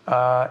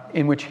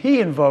 in which he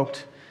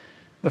invoked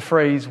the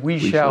phrase, we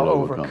shall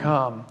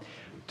overcome.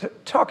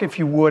 Talk, if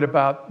you would,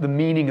 about the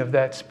meaning of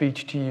that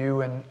speech to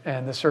you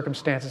and the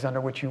circumstances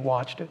under which you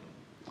watched it.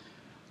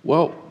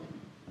 Well,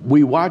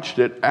 we watched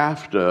it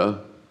after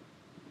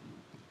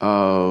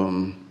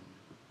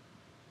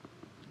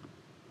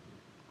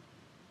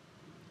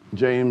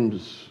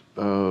James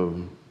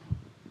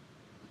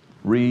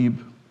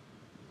Reeb,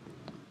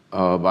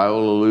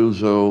 Viola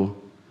Liuzzo,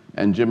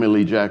 and Jimmy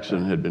Lee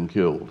Jackson had been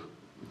killed.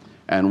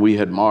 And we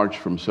had marched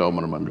from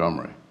Selma to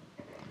Montgomery.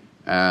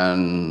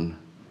 And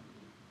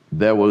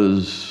there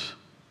was,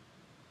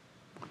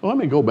 well, let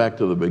me go back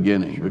to the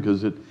beginning, sure.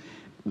 Because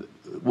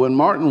when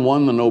Martin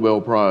won the Nobel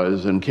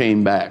Prize and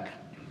came back,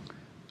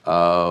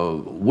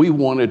 we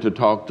wanted to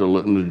talk to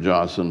Lyndon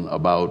Johnson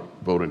about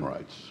voting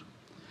rights.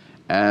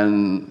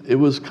 And it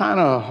was kind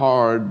of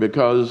hard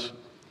because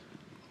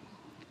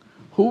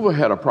Hoover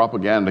had a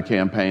propaganda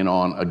campaign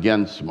on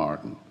against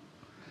Martin.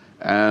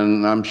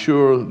 And I'm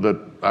sure that,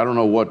 I don't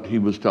know what he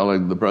was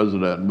telling the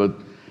president, but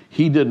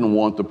he didn't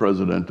want the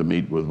president to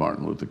meet with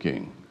Martin Luther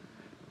King.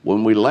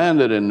 When we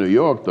landed in New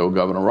York, though,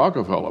 Governor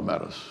Rockefeller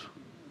met us.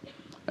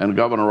 And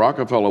Governor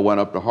Rockefeller went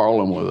up to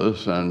Harlem with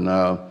us, and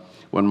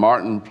when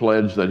Martin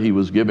pledged that he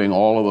was giving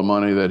all of the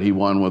money that he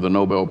won with the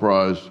Nobel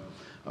Prize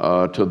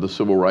to the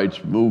civil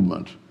rights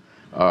movement,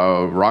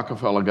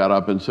 Rockefeller got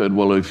up and said,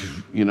 well,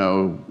 if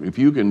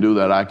you can do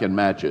that, I can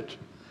match it.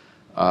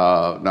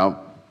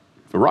 Now,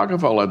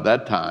 Rockefeller at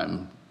that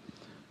time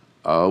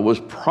was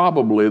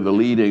probably the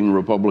leading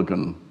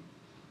Republican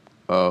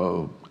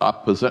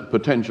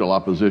potential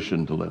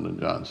opposition to Lyndon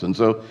Johnson.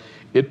 So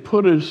it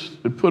was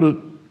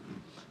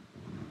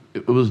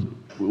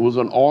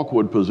an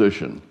awkward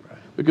position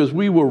because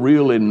we were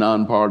really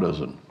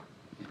nonpartisan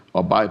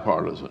or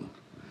bipartisan.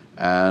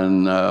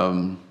 And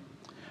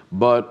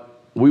But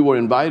we were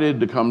invited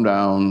to come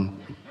down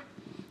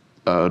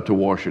to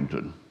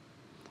Washington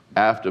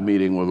after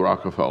meeting with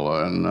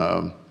Rockefeller,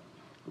 and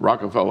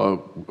Rockefeller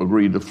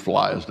agreed to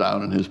fly us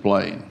down in his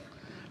plane.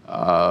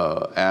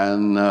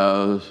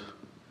 But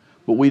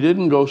we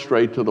didn't go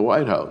straight to the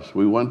White House.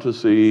 We went to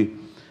see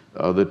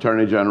the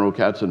Attorney General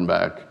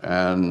Katzenbach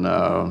and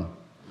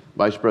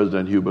Vice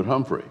President Hubert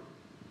Humphrey.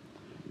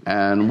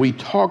 And we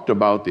talked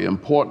about the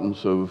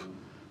importance of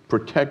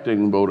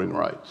protecting voting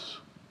rights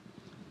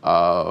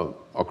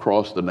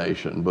across the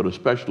nation, but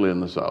especially in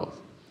the South.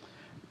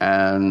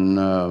 And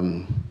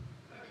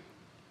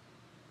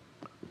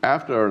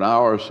after an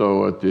hour or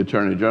so at the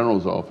Attorney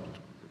General's office,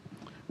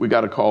 we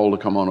got a call to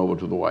come on over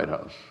to the White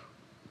House.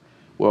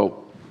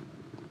 Well,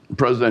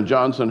 President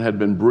Johnson had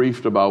been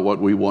briefed about what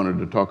we wanted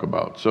to talk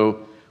about,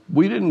 so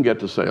we didn't get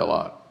to say a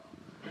lot.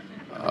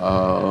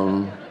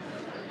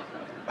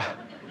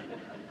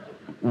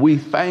 We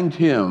thanked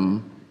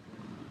him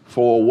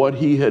for what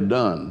he had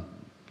done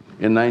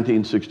in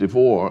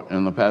 1964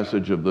 in the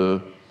passage of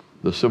the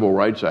Civil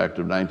Rights Act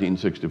of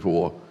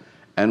 1964,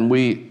 and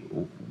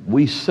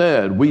we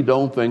said we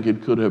don't think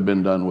it could have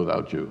been done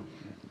without you,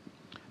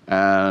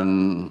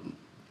 and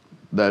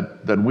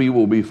that we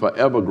will be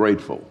forever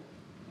grateful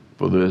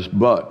for this,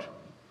 but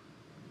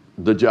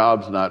the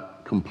job's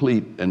not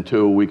complete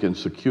until we can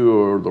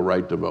secure the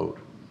right to vote.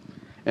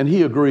 And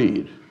he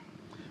agreed,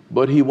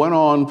 but he went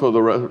on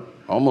for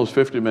almost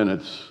 50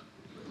 minutes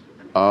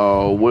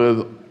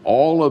with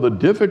all of the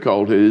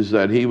difficulties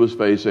that he was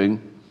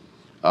facing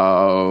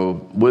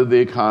with the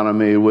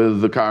economy,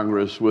 with the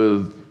Congress,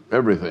 with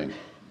everything.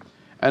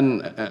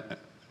 And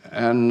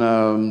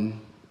I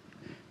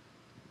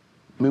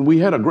mean, we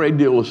had a great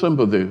deal of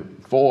sympathy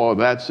for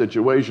that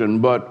situation,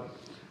 but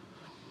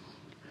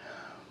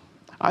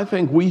I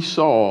think we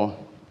saw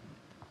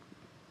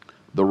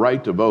the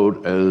right to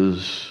vote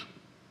as,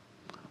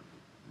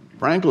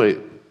 frankly,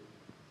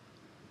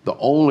 the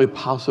only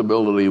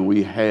possibility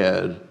we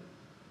had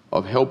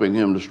of helping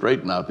him to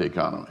straighten out the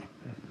economy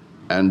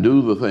and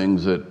do the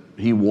things that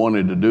he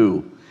wanted to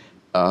do.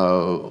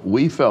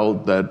 We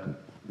felt that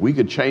we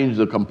could change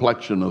the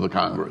complexion of the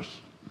Congress,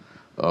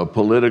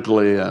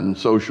 politically and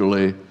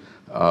socially,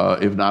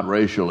 if not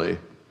racially,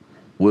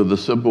 with the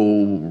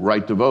simple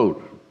right to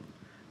vote.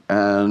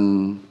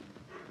 And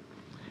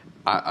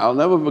I'll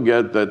never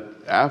forget that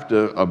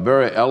after a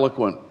very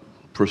eloquent,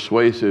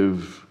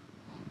 persuasive,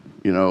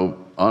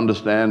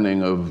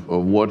 understanding of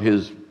what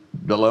his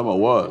dilemma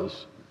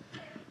was,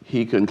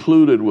 he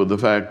concluded with the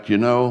fact,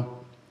 the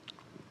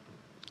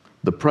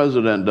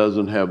president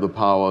doesn't have the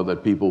power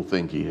that people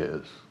think he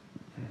has.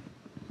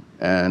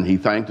 And he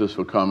thanked us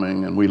for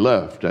coming, and we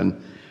left.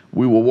 And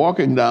we were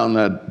walking down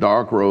that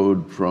dark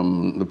road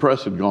the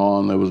press had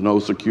gone, there was no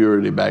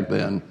security back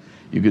then.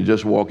 You could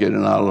just walk in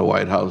and out of the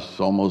White House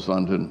almost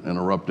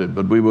uninterrupted.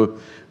 But we were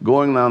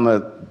going down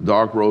that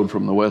dark road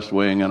from the West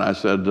Wing, and I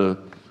said to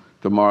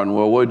Martin,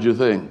 well, what'd you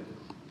think?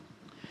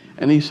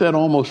 And he said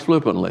almost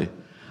flippantly,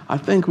 I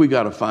think we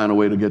got to find a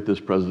way to get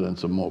this president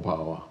some more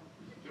power.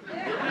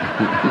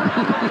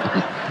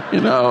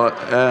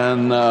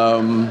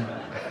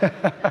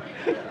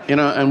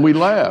 And we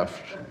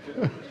laughed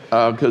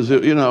because,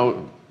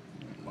 who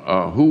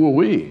were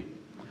we?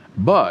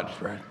 But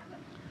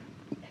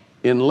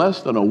in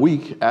less than a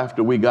week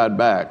after we got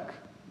back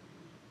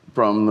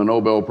from the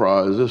Nobel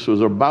Prize, this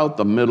was about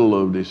the middle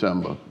of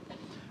December,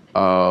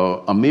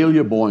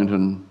 Amelia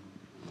Boynton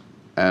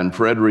and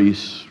Fred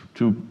Reese,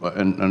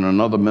 and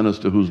another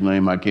minister whose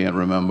name I can't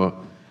remember,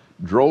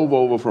 drove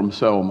over from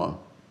Selma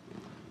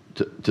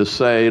to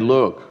say,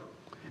 look,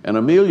 and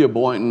Amelia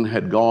Boynton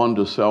had gone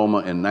to Selma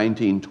in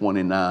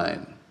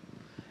 1929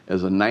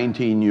 as a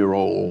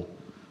 19-year-old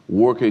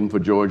working for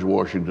George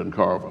Washington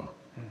Carver.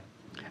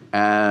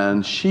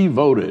 And she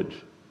voted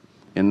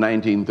in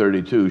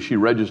 1932. She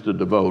registered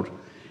to vote,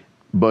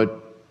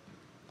 but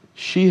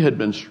she had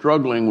been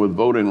struggling with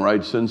voting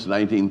rights since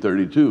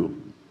 1932.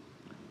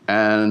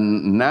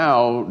 And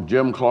now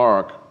Jim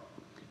Clark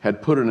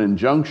had put an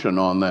injunction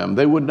on them.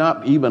 They would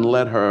not even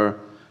let her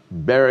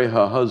bury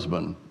her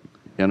husband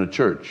in a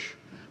church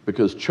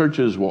because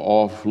churches were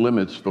off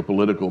limits for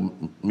political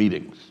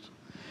meetings.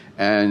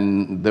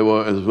 And there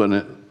was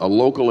a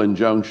local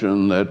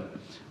injunction that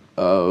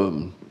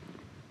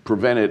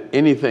prevented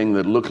anything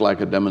that looked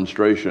like a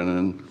demonstration,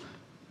 and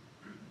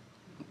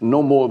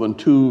no more than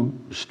 2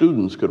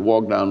 students could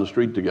walk down the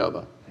street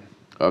together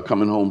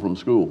coming home from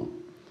school.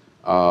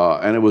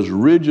 And it was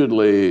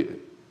rigidly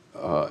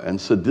and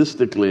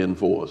sadistically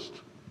enforced.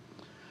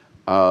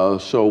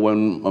 So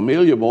when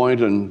Amelia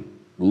Boynton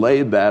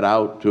laid that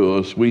out to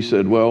us, we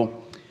said, well,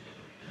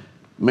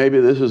 maybe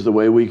this is the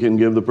way we can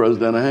give the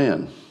president a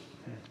hand.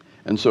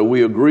 And so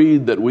we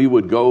agreed that we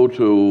would go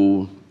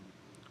to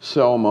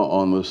Selma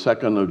on the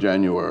 2nd of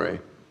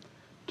January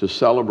to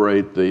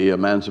celebrate the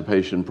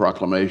Emancipation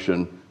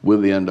Proclamation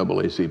with the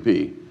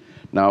NAACP.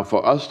 Now,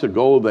 for us to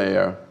go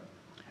there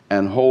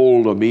and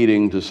hold a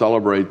meeting to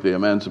celebrate the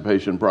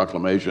Emancipation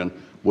Proclamation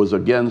was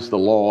against the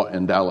law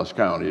in Dallas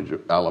County,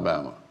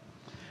 Alabama.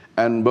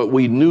 But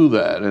we knew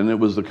that, and it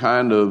was the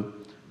kind of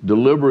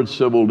deliberate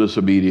civil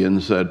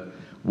disobedience that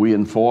we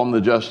informed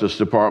the Justice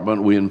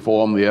Department, we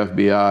informed the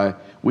FBI,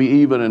 we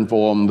even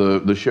informed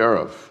the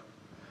sheriff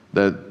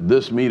that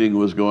this meeting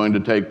was going to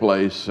take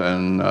place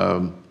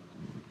and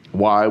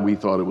why we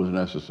thought it was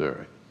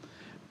necessary.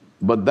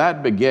 But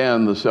that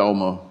began the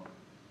Selma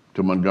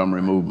to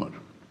Montgomery movement.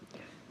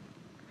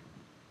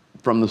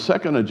 From the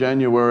 2nd of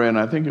January, and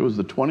I think it was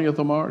the 20th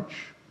of March,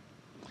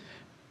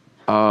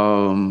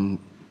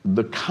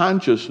 the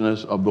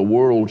consciousness of the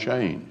world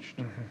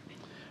changed.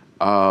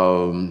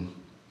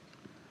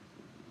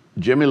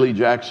 Jimmy Lee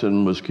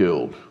Jackson was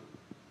killed,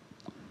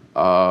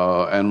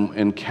 and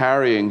in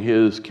carrying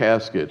his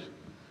casket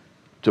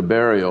to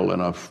burial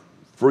in a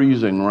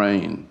freezing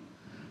rain,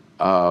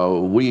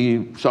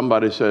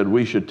 somebody said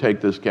we should take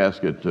this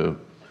casket to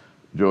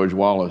George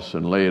Wallace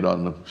and lay it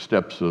on the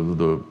steps of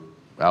the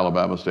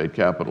Alabama State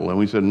Capitol. And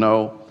we said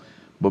no,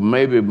 but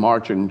maybe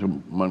marching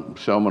to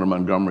Selma to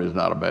Montgomery is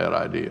not a bad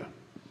idea.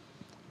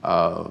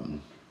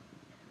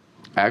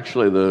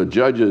 Actually, the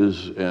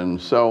judges in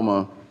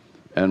Selma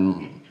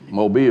and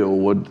Mobile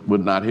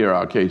would not hear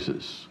our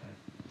cases.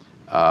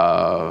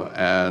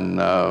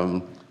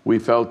 We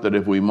felt that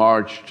if we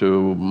marched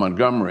to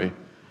Montgomery,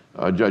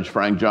 Judge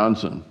Frank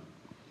Johnson,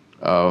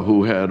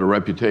 who had a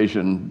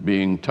reputation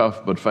being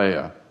tough but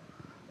fair,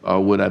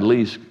 would at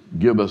least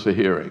give us a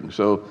hearing.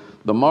 So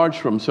the march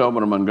from Selma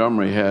to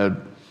Montgomery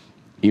had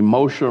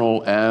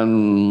emotional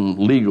and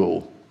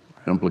legal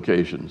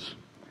implications.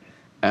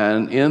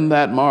 And in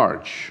that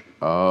march,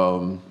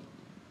 where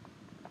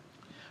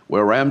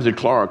Ramsey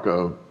Clark,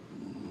 a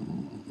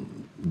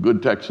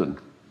good Texan,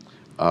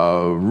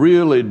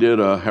 really did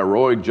a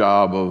heroic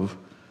job of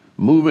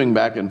moving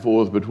back and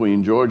forth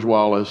between George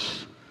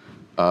Wallace,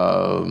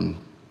 Martin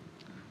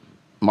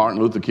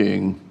Luther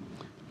King,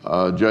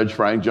 Judge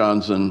Frank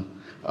Johnson.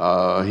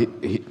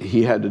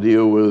 He had to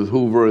deal with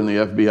Hoover and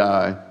the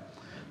FBI,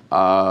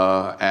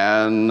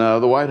 and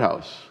the White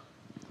House.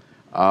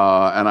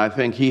 And I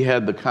think he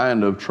had the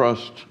kind of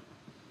trust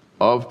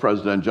of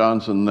President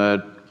Johnson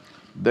that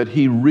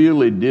he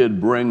really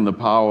did bring the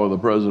power of the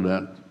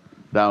president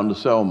down to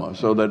Selma,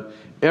 so that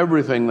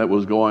everything that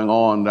was going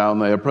on down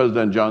there,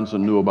 President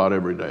Johnson knew about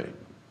every day.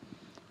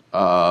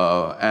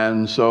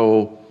 And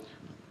so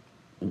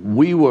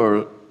we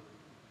were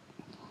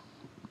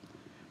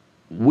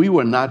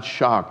not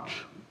shocked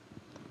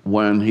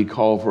when he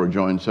called for a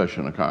joint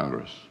session of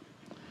Congress.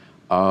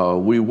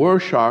 We were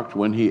shocked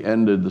when he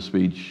ended the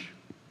speech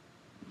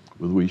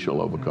with "We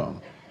shall overcome."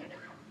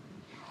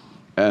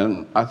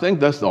 And I think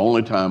that's the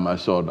only time I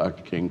saw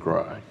Dr. King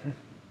cry.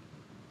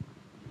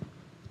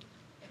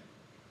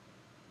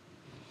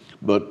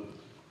 But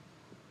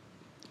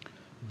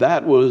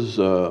that was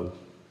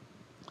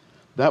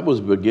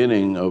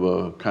beginning of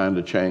a kind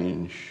of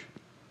change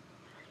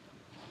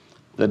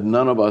that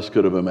none of us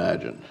could have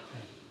imagined.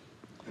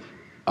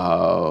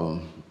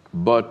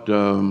 But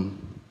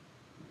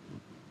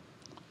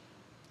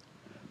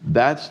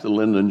that's the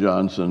Lyndon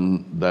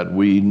Johnson that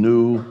we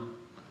knew,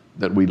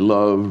 that we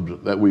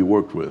loved, that we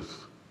worked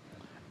with.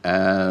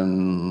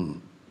 And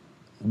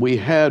we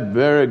had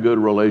very good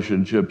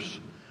relationships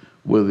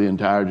with the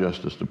entire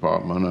Justice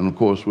Department, and of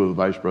course with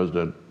Vice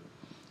President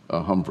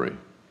Humphrey.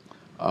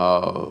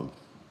 But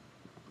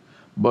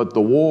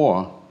the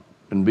war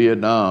in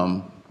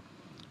Vietnam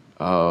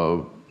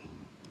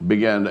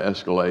began to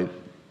escalate,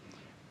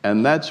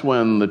 and that's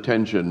when the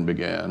tension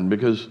began,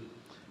 because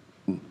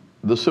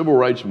the civil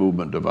rights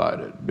movement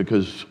divided,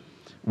 because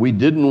we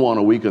didn't want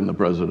to weaken the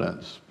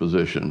president's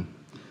position.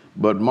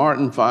 But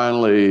Martin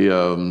finally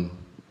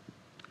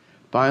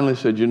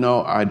said, you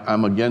know,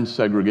 I'm against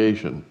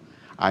segregation.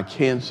 I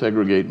can't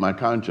segregate my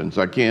conscience.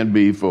 I can't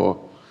be for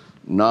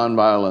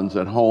nonviolence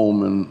at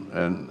home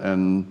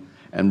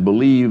and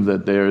believe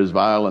that there is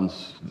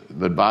violence,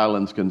 that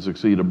violence can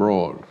succeed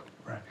abroad.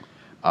 Right.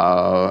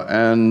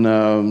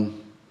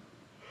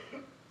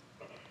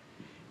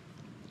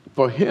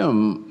 For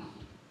him,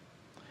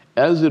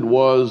 as it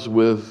was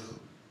with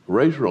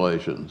race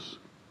relations,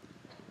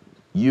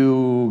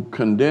 you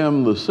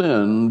condemn the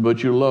sin,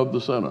 but you love the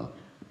sinner.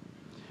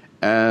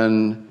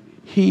 And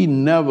he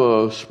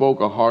never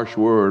spoke a harsh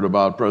word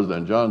about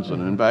President Johnson.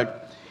 Mm-hmm. In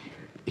fact,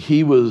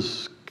 he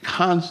was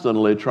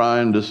constantly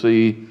trying to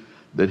see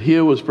that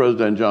here was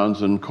President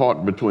Johnson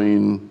caught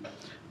between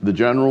the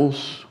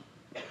generals,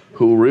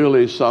 who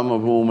really, some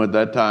of whom at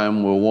that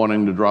time were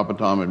wanting to drop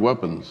atomic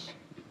weapons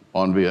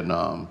on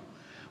Vietnam.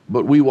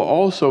 But we were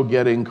also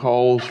getting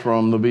calls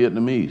from the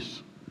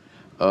Vietnamese.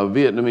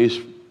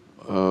 Vietnamese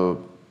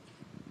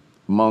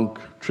monk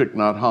Thich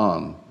Nhat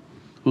Hanh,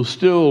 who's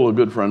still a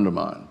good friend of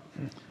mine,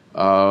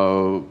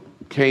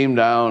 came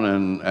down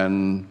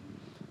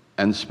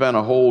and spent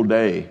a whole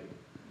day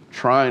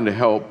trying to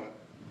help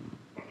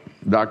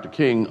Dr.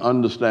 King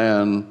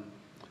understand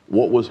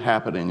what was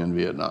happening in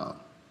Vietnam.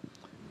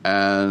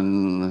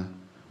 And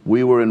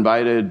we were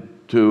invited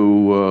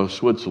to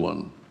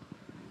Switzerland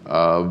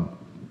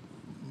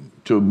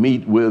to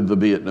meet with the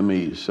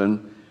Vietnamese.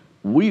 And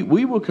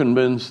we were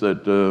convinced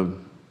that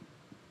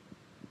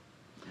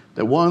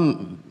that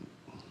one,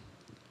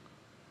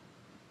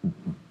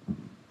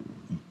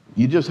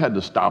 you just had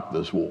to stop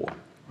this war.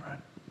 Right.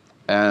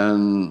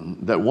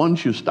 And that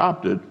once you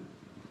stopped it,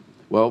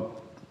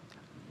 well,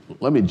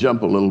 let me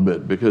jump a little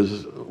bit,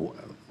 because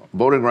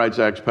Voting Rights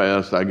Act's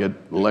passed, I get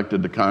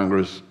elected to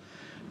Congress,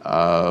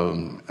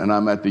 and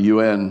I'm at the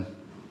UN,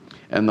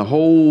 and the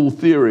whole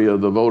theory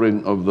of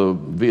the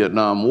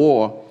Vietnam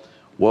War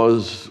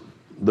was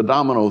the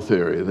domino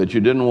theory, that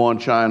you didn't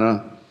want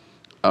China,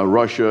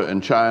 Russia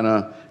and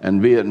China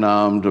and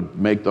Vietnam to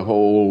make the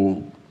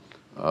whole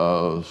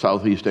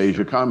Southeast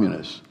Asia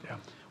communist. Yeah.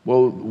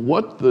 Well,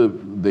 what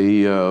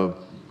the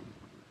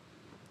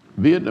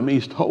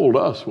Vietnamese told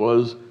us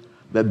was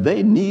that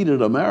they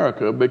needed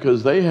America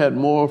because they had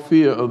more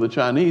fear of the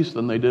Chinese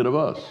than they did of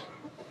us.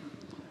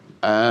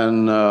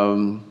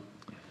 And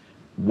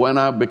when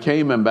I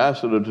became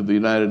ambassador to the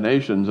United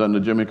Nations under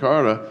Jimmy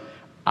Carter,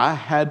 I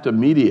had to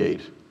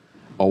mediate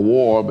a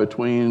war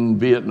between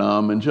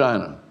Vietnam and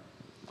China.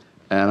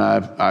 And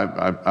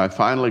I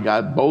finally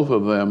got both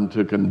of them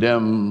to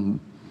condemn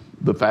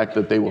the fact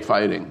that they were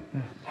fighting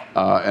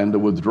and to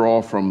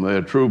withdraw from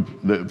their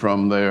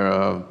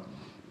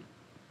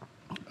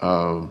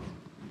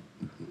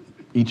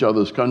each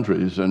other's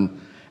countries,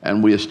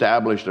 and we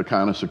established a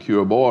kind of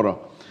secure border.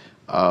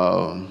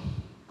 But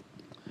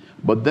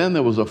then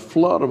there was a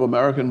flood of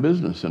American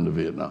business into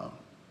Vietnam.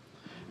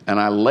 And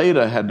I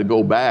later had to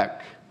go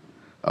back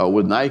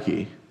with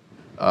Nike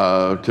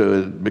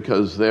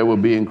because they were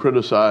being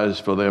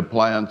criticized for their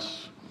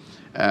plants,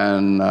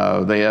 and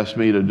they asked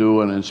me to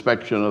do an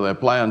inspection of their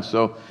plants.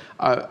 So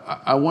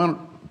I went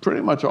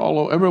pretty much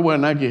everywhere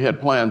Nike had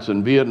plants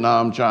in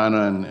Vietnam,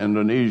 China, and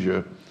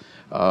Indonesia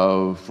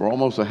for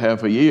almost a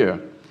half a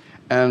year.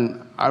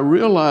 And I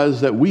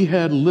realized that we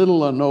had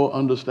little or no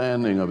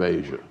understanding of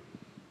Asia,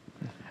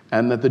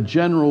 and that the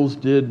generals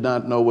did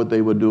not know what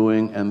they were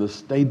doing, and the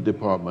State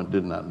Department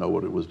did not know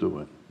what it was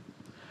doing.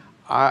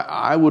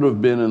 I would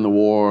have been in the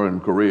war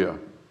in Korea.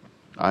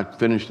 I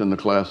finished in the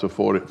class of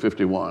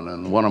 51,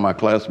 and one of my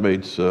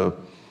classmates,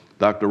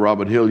 Dr.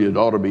 Robert Hilliard,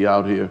 ought to be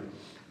out here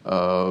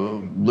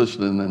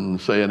listening and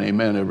saying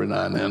amen every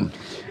now and then,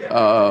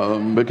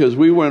 because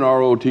we were in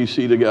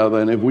ROTC together,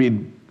 and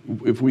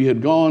if we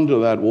had gone to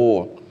that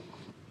war,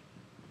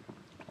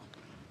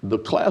 the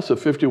class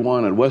of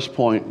 51 at West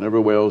Point and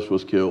everywhere else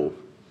was killed.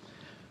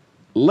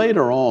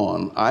 Later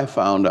on, I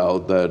found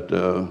out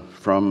that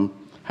from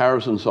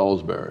Harrison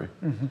Salisbury,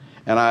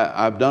 and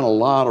I've done a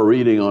lot of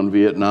reading on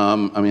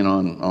Vietnam,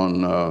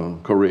 on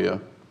Korea.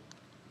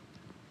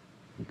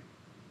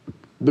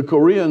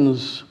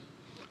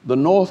 The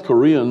North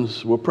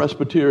Koreans were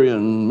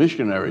Presbyterian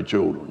missionary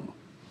children.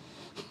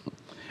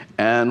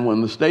 And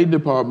when the State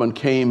Department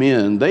came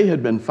in, they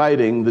had been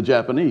fighting the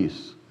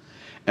Japanese.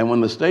 And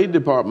when the State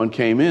Department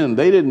came in,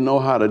 they didn't know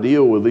how to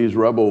deal with these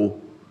rebel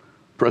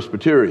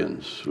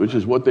Presbyterians, which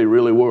is what they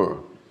really were.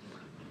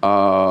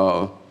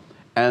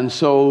 And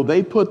so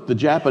they put the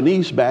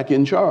Japanese back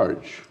in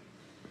charge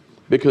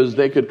because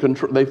they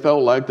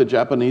felt like the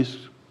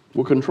Japanese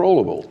were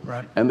controllable.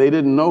 Right. And they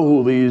didn't know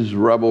who these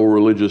rebel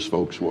religious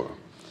folks were.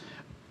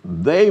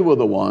 They were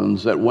the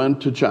ones that went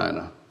to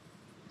China,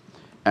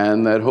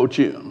 and that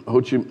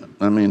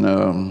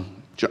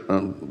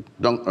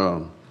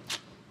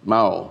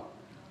Mao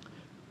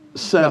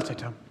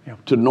sent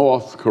to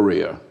North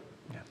Korea.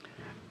 Yeah.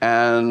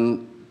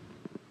 And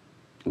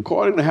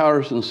according to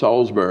Harrison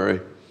Salisbury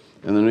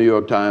in the New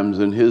York Times,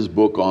 in his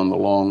book on the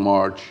Long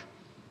March,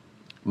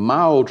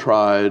 Mao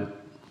tried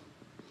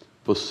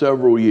for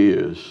several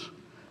years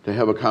to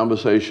have a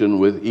conversation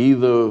with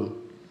either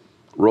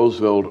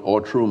Roosevelt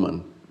or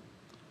Truman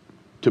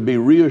to be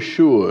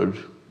reassured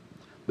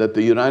that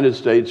the United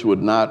States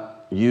would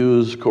not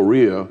use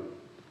Korea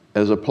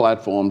as a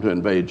platform to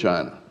invade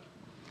China.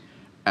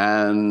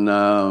 And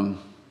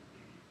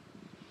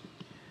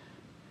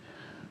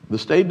the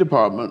State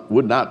Department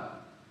would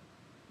not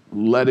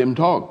let him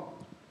talk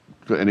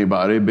to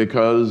anybody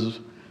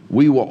because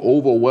we were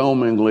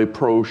overwhelmingly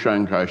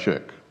pro-Chiang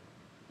Kai-shek.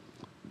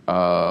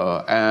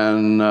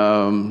 And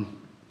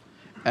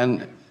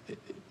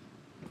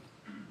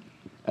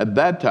at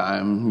that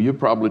time, you're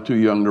probably too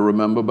young to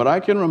remember, but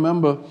I can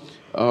remember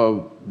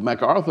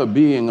MacArthur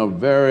being a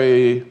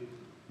very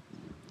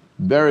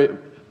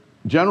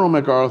General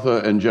MacArthur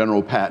and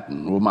General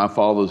Patton were my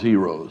father's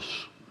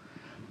heroes.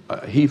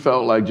 He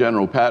felt like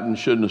General Patton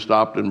shouldn't have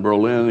stopped in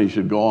Berlin. He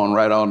should go on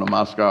right on to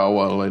Moscow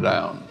all the way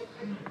down.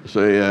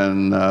 See,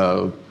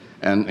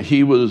 and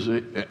he was,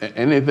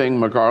 anything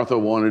MacArthur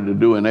wanted to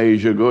do in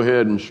Asia, go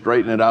ahead and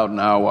straighten it out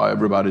now while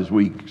everybody's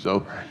weak.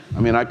 So,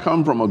 I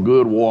come from a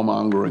good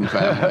warmongering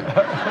family.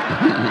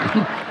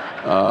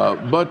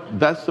 But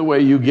that's the way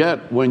you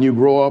get when you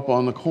grow up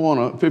on the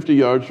corner 50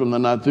 yards from the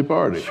Nazi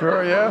Party.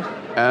 Sure, yeah.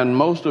 And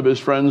most of his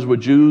friends were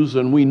Jews,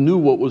 and we knew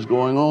what was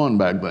going on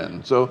back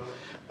then. So,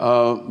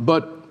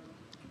 but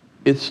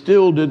it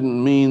still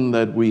didn't mean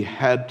that we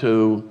had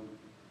to,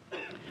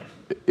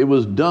 it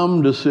was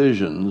dumb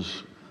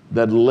decisions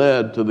that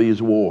led to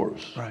these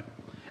wars. Right.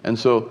 And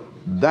so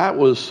that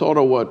was sort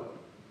of what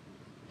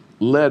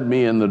led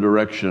me in the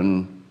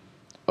direction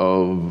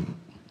of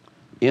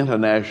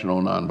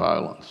international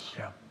nonviolence.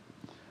 Yeah.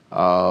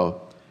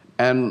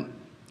 And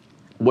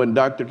when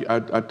I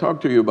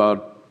talked to you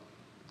about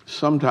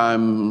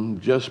sometime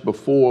just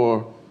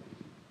before,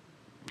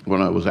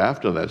 when I was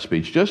after that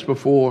speech, just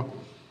before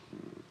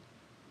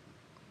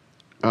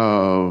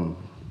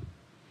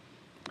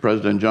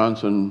President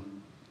Johnson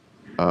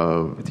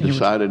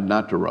decided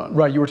not to run.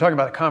 Right, you were talking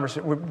about a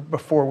conversation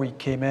before we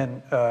came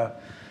in. The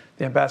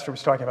ambassador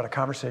was talking about a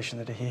conversation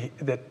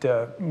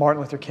that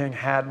Martin Luther King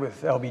had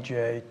with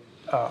LBJ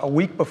a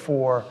week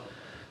before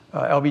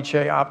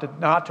LBJ opted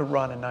not to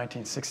run in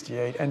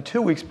 1968, and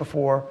 2 weeks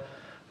before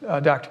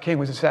Dr. King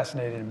was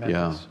assassinated in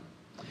Memphis.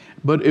 Yeah,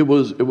 but it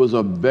was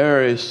a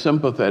very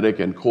sympathetic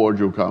and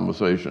cordial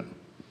conversation,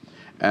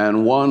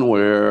 and one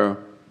where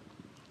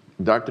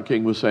Dr.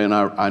 King was saying,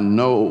 I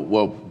know,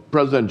 well,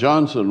 President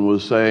Johnson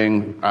was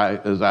saying,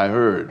 as I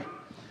heard,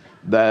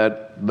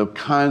 that the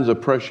kinds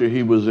of pressure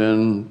he was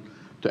in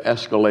to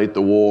escalate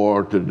the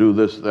war, to do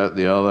this, that,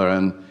 the other,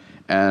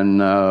 and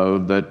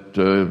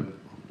that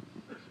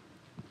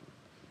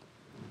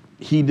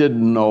he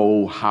didn't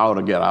know how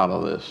to get out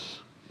of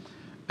this.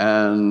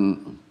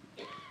 And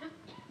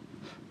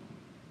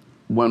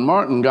when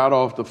Martin got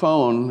off the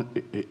phone,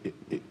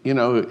 you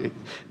know,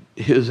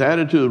 his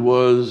attitude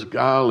was,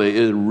 golly,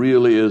 it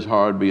really is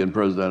hard being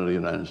president of the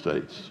United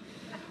States.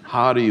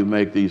 How do you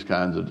make these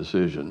kinds of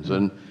decisions?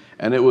 And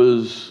it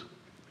was,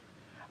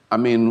 I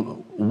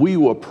mean, we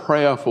were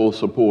prayerful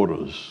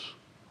supporters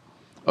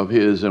of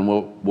his and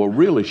were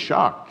really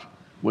shocked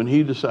when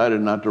he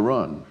decided not to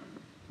run.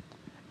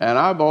 And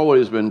I've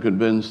always been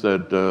convinced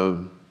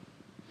that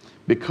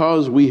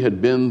because we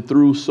had been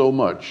through so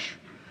much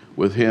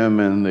with him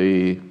and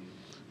the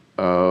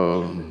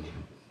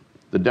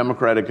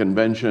Democratic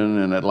Convention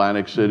in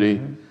Atlantic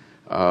City,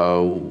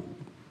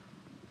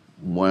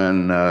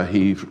 when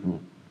he,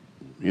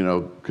 you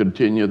know,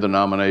 continued the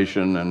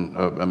nomination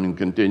and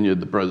continued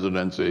the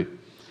presidency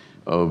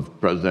of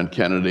President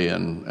Kennedy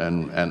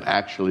and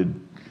actually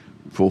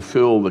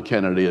fulfilled the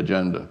Kennedy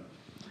agenda,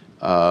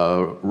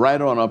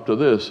 right on up to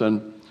this.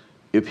 And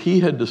if he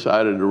had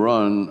decided to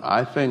run,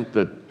 I think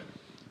that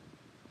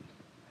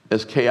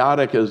as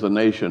chaotic as the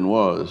nation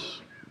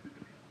was,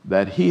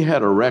 that he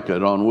had a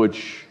record on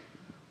which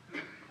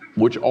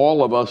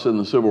all of us in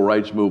the civil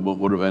rights movement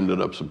would have ended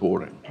up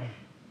supporting.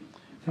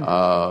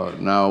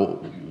 Now,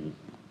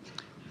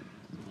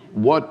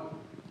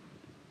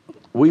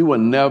 we were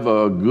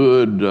never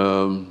good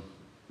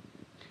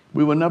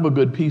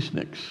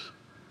peaceniks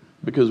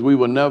because we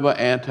were never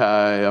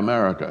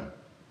anti-America.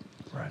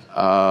 Right.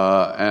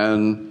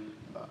 And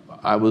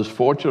I was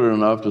fortunate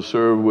enough to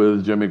serve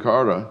with Jimmy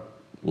Carter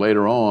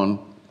later on,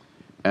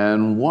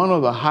 and one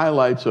of the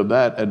highlights of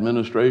that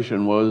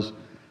administration was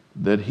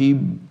that he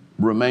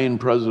remained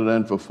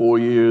president for 4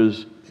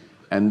 years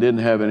and didn't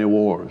have any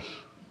wars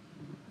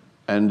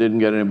and didn't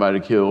get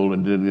anybody killed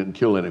and didn't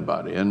kill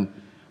anybody.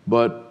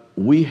 But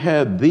we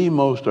had the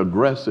most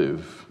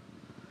aggressive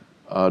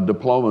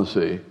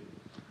diplomacy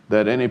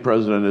that any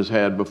president has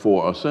had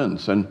before or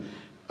since. And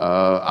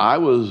I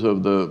was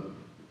of the,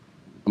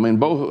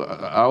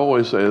 I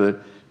always say that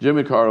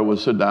Jimmy Carter would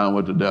sit down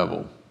with the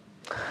devil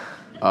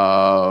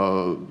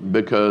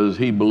because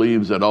he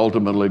believes that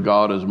ultimately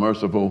God is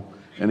merciful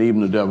and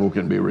even the devil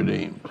can be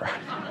redeemed.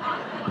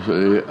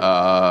 See,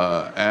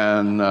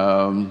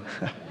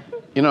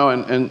 you know,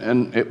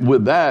 and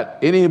with that,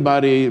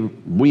 anybody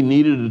we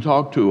needed to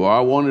talk to or I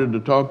wanted to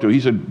talk to, he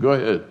said, go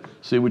ahead,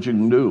 see what you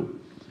can do.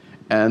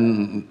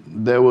 And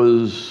there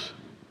was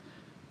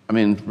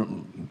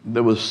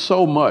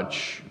so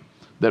much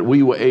that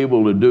we were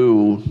able to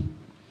do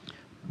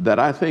that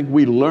I think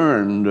we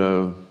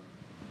learned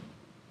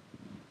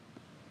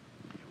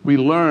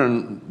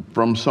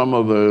from some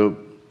of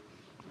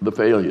the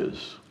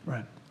failures.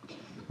 Right.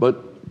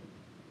 But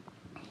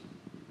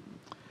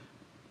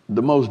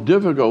the most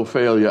difficult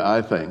failure,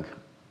 I think,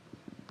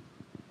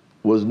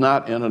 was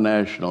not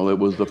international. It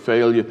was the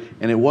failure,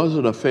 and it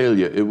wasn't a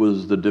failure, it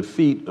was the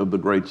defeat of the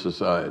Great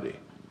Society.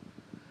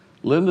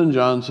 Lyndon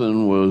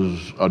Johnson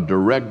was a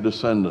direct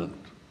descendant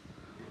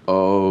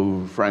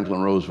of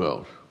Franklin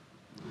Roosevelt.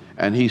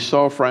 And he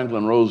saw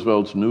Franklin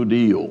Roosevelt's New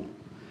Deal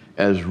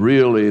as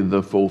really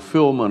the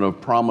fulfillment of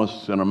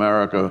promise in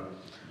America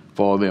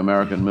for the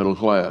American middle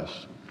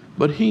class.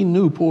 But he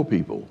knew poor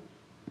people.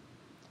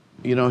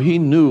 You know, he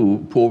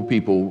knew poor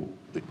people.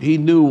 He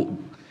knew,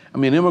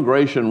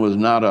 immigration was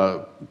not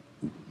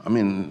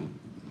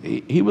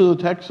he was a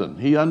Texan.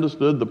 He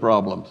understood the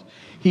problems.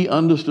 He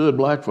understood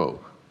black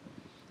folk.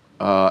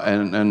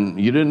 And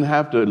you didn't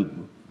have to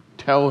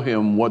tell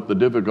him what the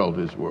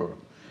difficulties were.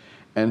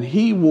 And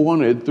he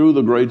wanted, through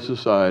the Great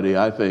Society,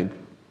 I think,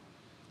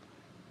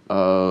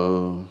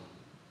 to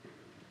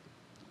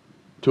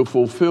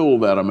fulfill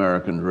that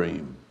American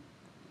dream.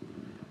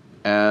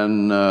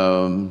 And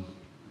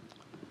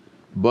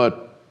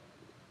but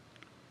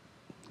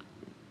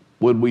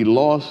when we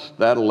lost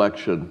that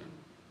election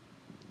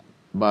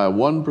by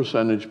 1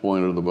 percentage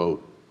point of the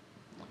vote,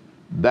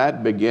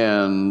 that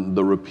began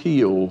the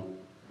repeal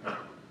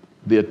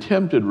the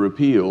attempted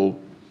repeal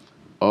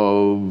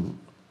of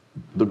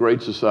the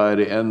Great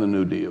Society and the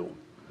New Deal.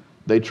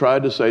 They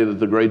tried to say that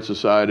the Great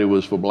Society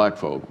was for black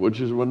folk,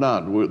 which is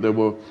not. There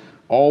were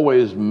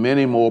always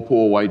many more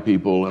poor white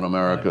people in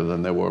America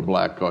than there were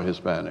black or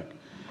Hispanic.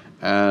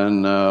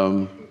 And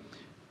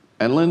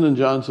Lyndon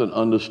Johnson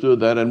understood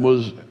that and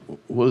was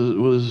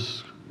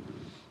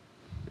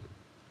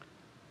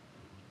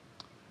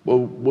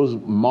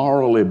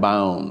morally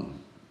bound,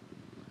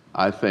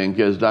 I think,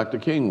 as Dr.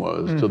 King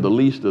was, to the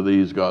least of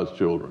these God's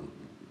children.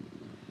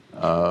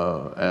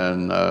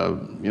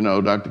 You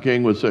know, Dr.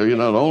 King would say, you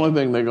know, the only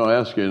thing they're going to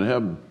ask you in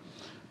heaven,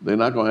 they're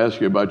not going to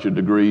ask you about your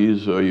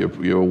degrees or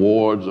your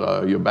awards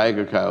or your bank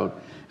account.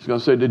 He's going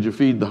to say, did you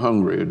feed the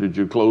hungry? Or did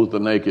you clothe the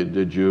naked?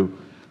 Did you,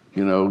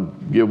 you know,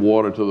 give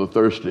water to the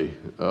thirsty?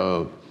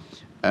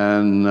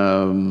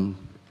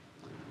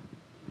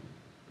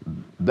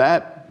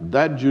 That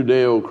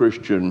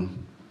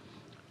Judeo-Christian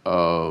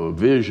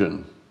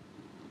vision,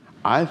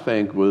 I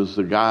think, was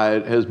the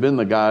guide, has been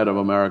the guide of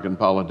American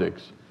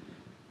politics.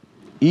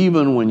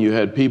 Even when you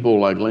had people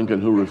like Lincoln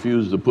who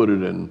refused to put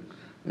it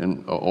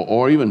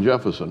or even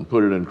Jefferson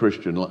put it in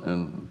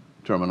Christian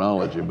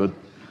terminology, but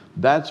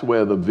that's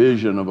where the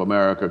vision of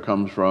America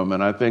comes from.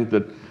 And I think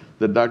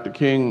that Dr.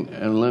 King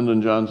and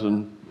Lyndon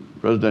Johnson,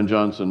 President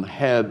Johnson,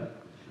 had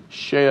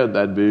shared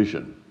that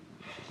vision.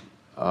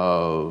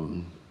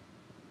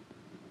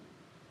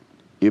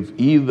 If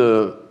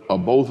either or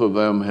both of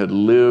them had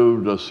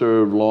lived or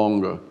served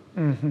longer,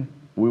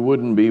 we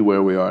wouldn't be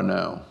where we are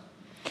now.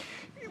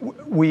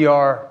 We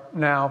are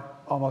now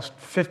almost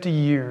 50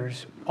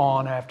 years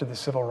on after the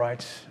Civil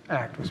Rights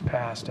Act was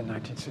passed in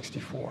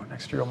 1964.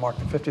 Next year will mark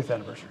the 50th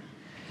anniversary.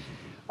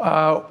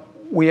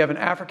 We have an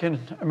African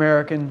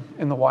American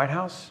in the White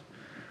House.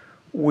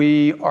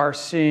 We are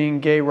seeing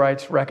gay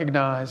rights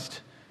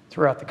recognized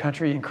throughout the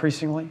country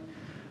increasingly.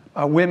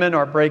 Women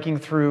are breaking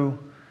through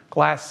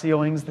glass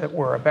ceilings that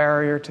were a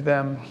barrier to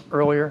them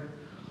earlier.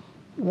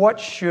 What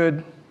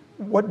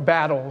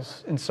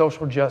battles in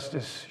social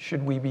justice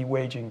should we be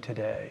waging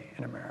today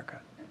in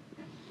America?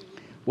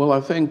 Well,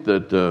 I think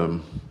that the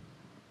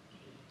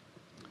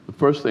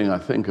first thing I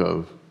think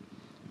of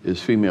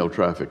is female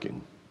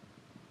trafficking.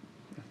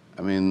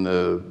 I mean,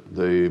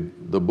 the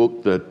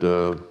book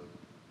that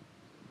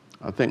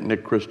I think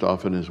Nick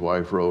Kristof and his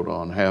wife wrote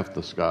on Half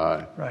the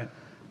Sky, right,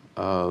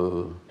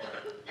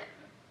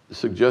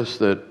 suggests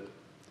that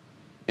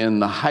in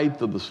the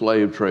height of the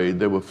slave trade,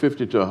 there were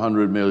 50 to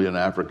 100 million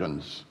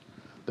Africans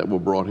that were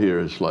brought here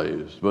as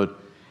slaves. But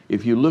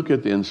if you look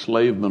at the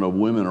enslavement of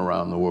women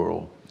around the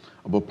world,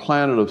 of a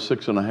planet of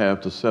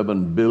 6.5 to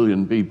 7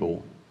 billion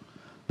people,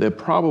 there are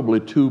probably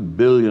 2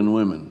 billion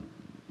women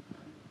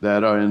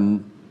that are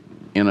in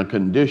a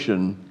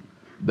condition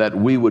that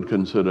we would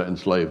consider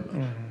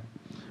enslavement.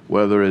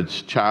 Whether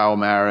it's child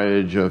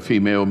marriage or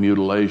female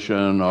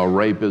mutilation or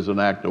rape is an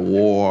act of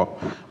war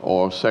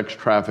or sex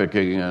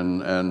trafficking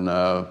and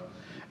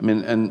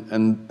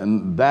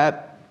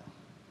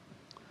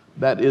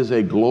that is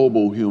a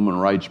global human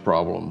rights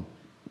problem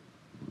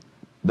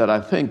that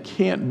I think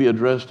can't be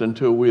addressed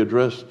until we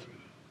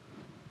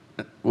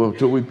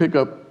pick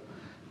up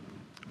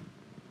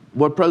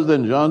what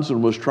President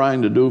Johnson was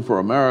trying to do for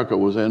America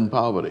was end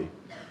poverty.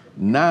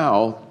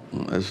 Now,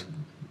 it's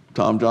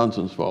Tom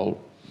Johnson's fault,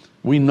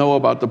 we know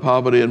about the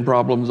poverty and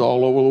problems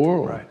all over the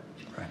world. Right.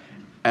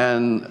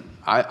 And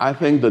I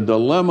think the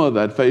dilemma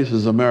that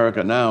faces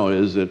America now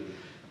is that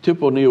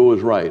Tip O'Neill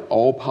was right.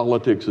 All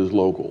politics is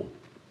local.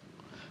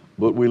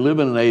 But we live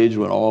in an age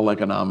when all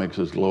economics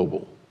is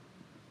global.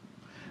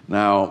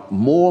 Now,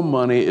 more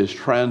money is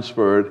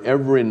transferred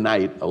every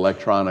night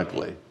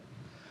electronically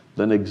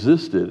than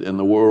existed in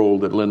the world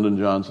that Lyndon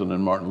Johnson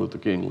and Martin Luther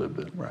King lived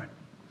in. Right.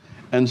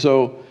 And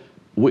so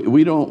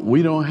we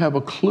don't have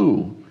a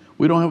clue.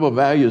 We don't have a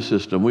value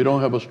system. We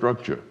don't have a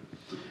structure.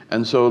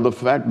 And so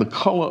the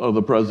color of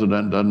the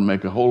president doesn't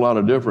make a whole lot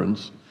of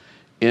difference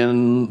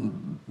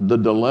in the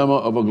dilemma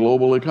of a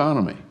global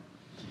economy.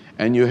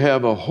 And you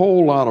have a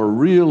whole lot of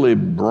really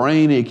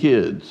brainy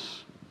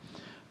kids.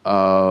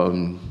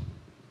 I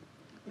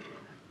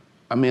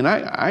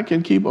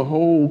can keep a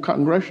whole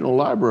congressional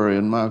library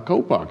in my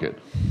coat pocket,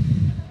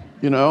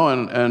 you know,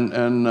 and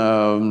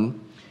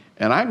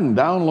I can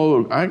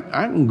download,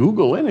 I can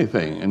Google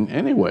anything and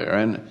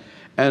anywhere,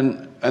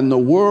 and the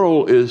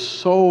world is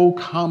so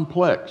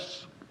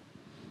complex.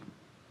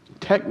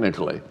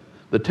 Technically,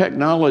 the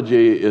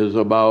technology is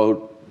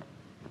about,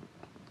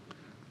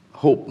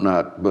 hope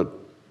not, but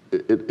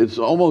it's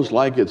almost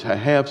like it's a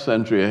half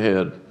century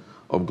ahead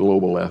of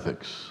global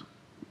ethics.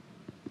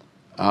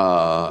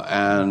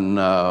 And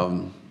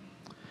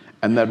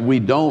that we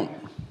don't,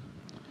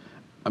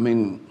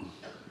 I've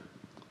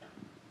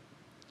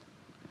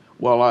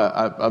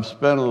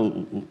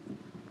spent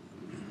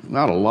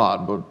not a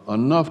lot, but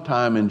enough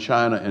time in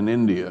China and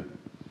India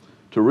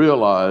to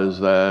realize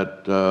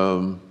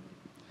that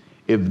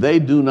if they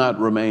do not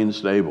remain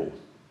stable,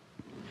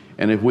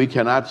 and if we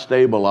cannot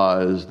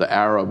stabilize the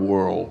Arab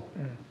world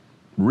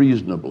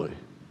reasonably,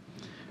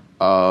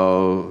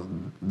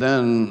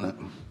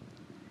 then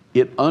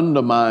it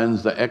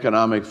undermines the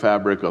economic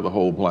fabric of the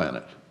whole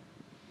planet.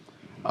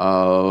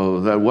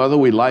 That whether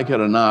we like it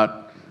or not,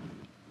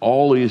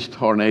 all these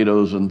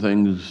tornadoes and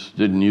things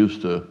didn't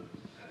used to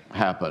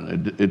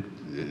happen.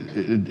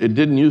 It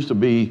didn't used to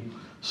be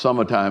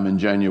summertime in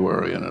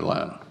January in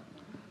Atlanta.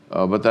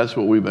 But that's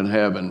what we've been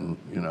having,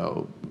 you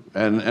know.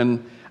 And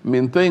I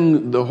mean,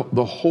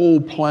 the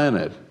whole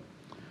planet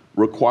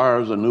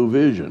requires a new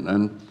vision.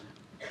 And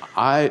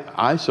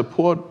I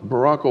support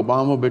Barack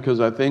Obama because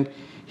I think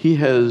he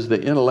has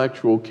the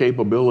intellectual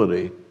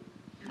capability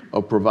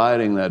of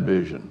providing that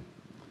vision.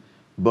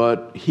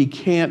 But he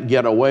can't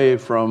get away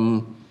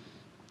from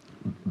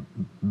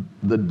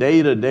the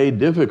day-to-day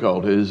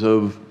difficulties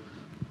of,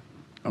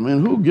 I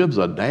mean, who gives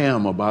a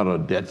damn about a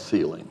debt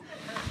ceiling?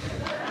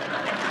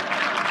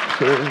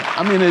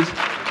 I mean,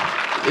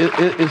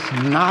 it's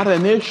not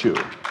an issue.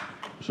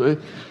 So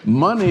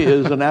money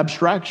is an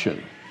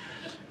abstraction.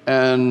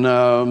 And,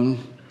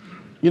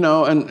 you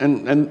know,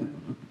 and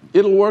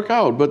it'll work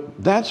out.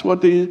 But that's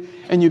what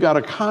and you got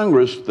a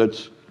Congress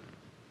that's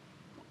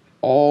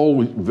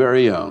all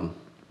very young.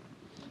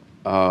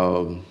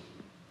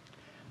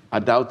 I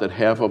doubt that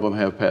half of them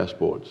have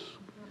passports.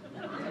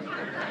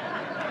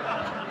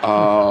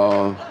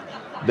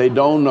 They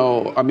don't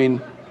know. I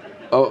mean,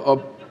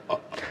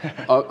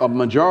 a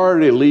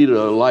majority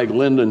leader like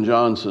Lyndon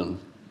Johnson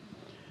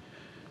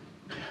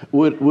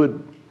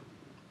would.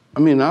 I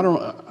mean, I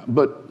don't.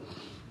 But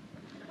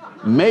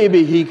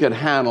maybe he could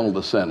handle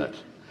the Senate,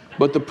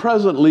 but the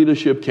present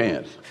leadership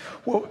can't.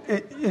 Well,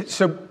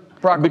 so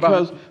Barack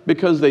Obama,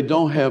 because they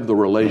don't have the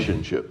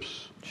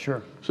relationships.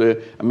 Sure.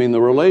 So, I mean,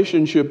 the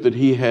relationship that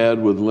he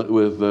had with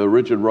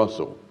Richard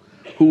Russell,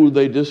 who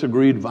they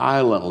disagreed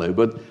violently,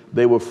 but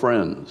they were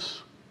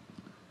friends.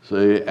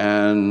 See,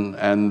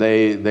 and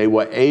they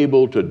were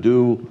able to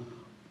do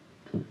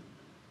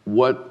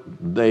what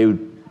they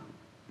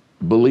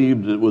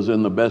believed it was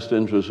in the best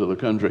interest of the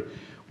country.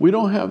 We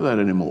don't have that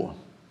anymore.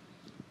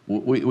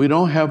 We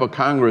don't have a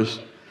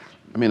Congress.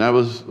 I mean, I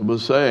was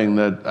saying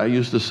that I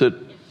used to sit.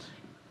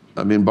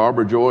 I mean,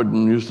 Barbara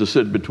Jordan used to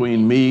sit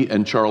between me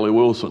and Charlie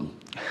Wilson.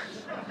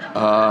 You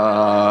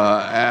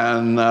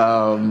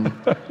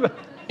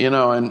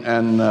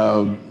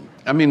know,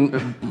 I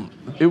mean,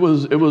 it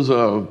was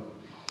I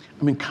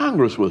mean,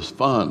 Congress was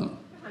fun.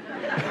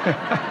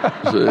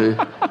 See?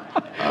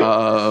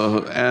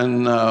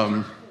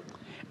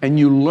 And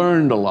you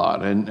learned a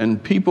lot,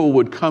 and people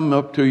would come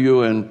up to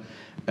you and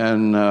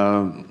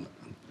I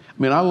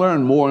mean, I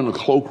learned more in the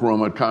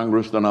cloakroom at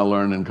Congress than I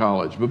learned in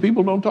college, but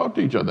people don't talk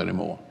to each other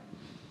anymore.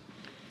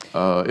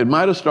 It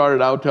might have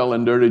started out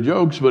telling dirty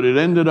jokes, but it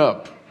ended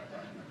up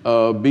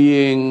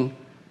building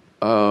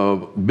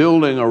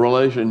a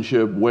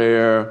relationship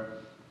where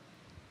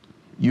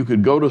you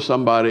could go to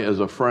somebody as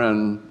a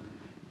friend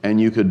and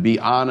you could be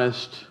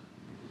honest.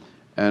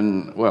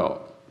 And,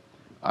 well,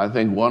 I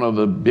think one of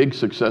the big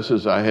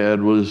successes I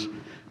had was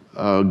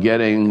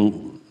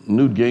getting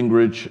Newt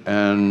Gingrich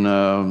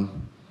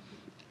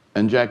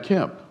and Jack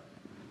Kemp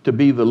to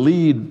be the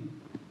lead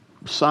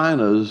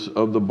signers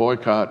of the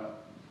boycott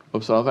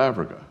of South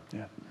Africa.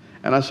 Yeah.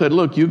 And I said,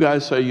 look, you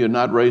guys say you're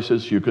not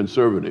racist, you're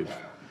conservative.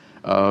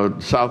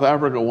 South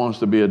Africa wants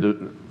to be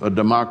a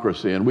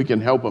democracy, and we can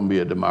help them be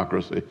a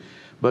democracy.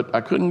 But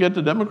I couldn't get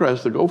the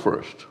Democrats to go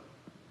first.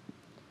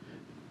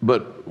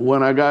 But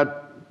when I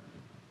got,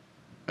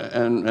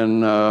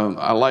 and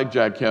I like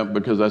Jack Kemp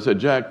because I said,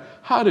 Jack,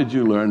 how did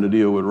you learn to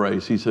deal with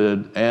race? He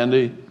said,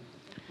 Andy,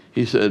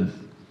 he said,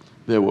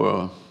 there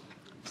were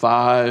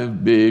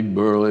 5 big,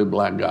 burly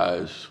black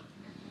guys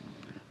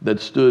that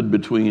stood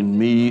between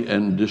me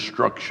and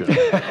destruction.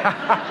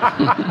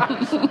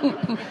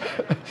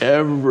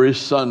 Every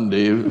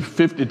Sunday,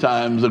 50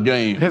 times a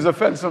game. His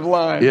offensive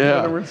line, yeah. in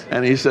other words.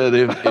 And he said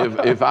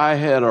if I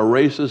had a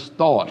racist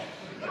thought,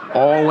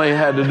 all they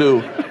had to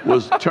do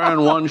was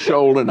turn one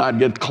shoulder and I'd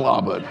get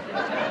clobbered.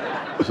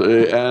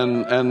 See,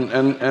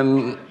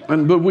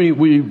 but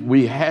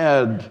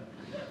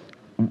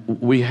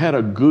we had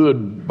a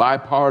good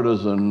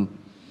bipartisan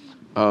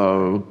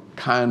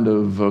kind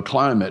of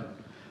climate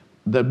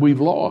that we've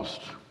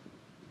lost.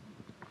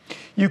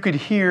 You could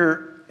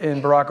hear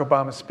in Barack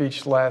Obama's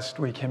speech last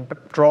week him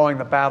drawing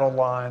the battle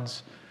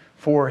lines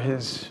for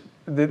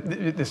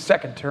the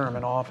second term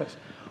in office.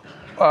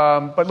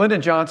 But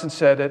Lyndon Johnson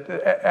said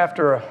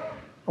that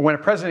when a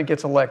president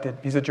gets elected,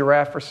 he's a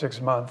giraffe for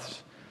 6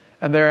 months,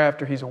 and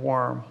thereafter he's a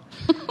worm.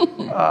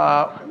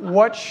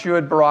 What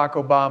should Barack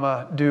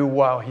Obama do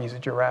while he's a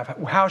giraffe?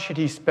 How should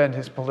he spend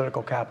his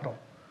political capital?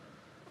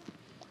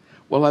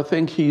 Well, I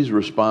think he's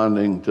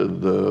responding to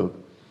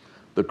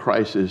the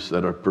crises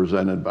that are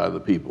presented by the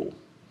people.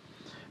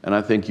 And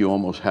I think you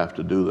almost have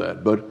to do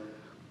that. But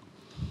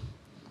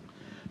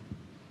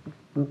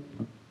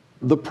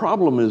the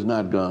problem is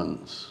not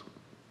guns.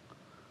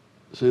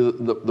 See,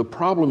 the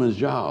problem is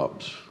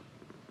jobs.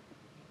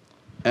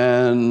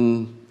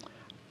 And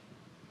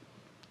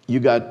you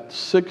got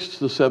 6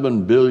 to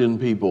 7 billion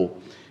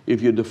people.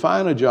 If you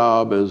define a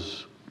job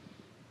as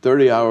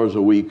 30 hours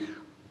a week,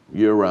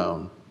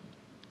 year-round,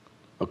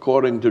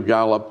 according to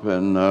Gallup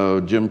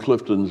and Jim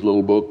Clifton's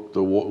little book,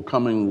 The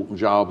Coming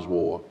Jobs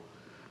War,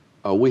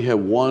 we have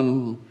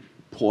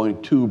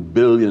 1.2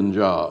 billion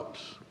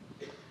jobs.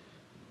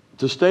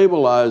 To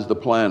stabilize the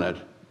planet,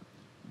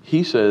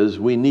 he says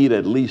we need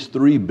at least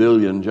 3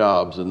 billion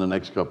jobs in the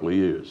next couple of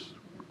years.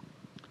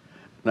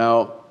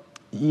 Now,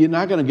 you're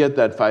not going to get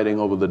that fighting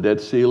over the debt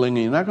ceiling,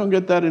 and you're not going to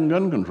get that in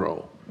gun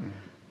control.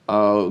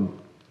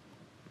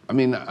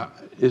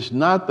 It's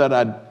not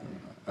that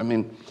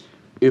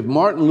if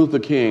Martin Luther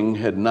King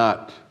had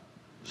not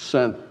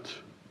sent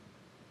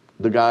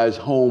the guys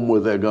home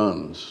with their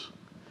guns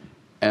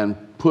and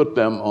put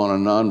them on a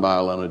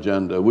nonviolent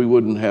agenda, we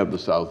wouldn't have the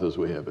South as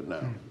we have it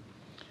now.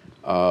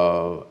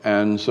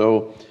 And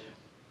so,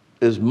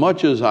 as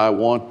much as I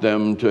want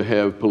them to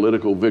have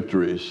political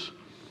victories,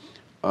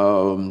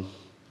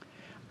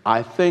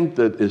 I think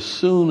that as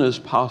soon as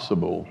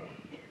possible,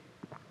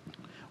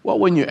 well,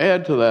 when you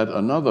add to that,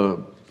 another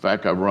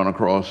fact I've run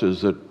across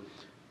is that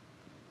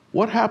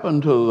what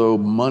happened to the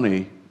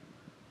money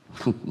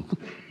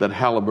that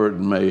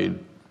Halliburton made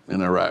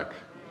in Iraq?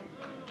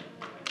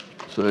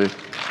 So,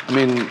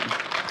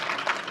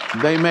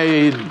 they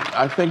made,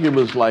 I think it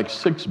was like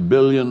 $6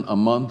 billion a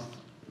month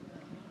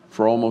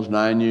for almost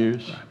 9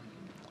 years.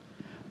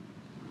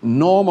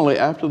 Normally,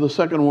 after the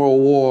Second World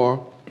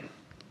War,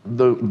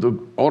 the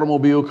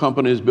automobile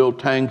companies built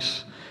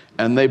tanks,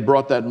 and they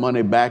brought that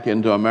money back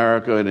into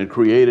America, and it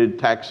created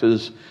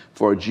taxes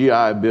for a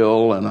GI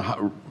Bill and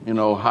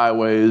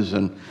highways,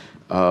 and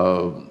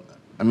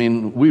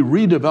we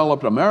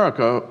redeveloped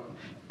America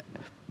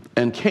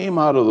and came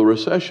out of the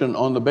recession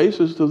on the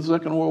basis of the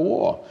Second World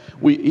War.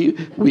 We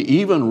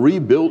even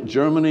rebuilt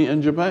Germany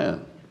and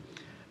Japan.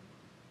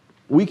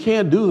 We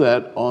can't do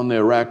that on the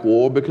Iraq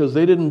War because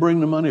they didn't bring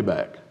the money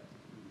back.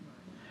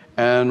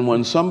 And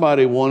when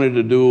somebody wanted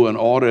to do an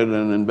audit and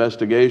an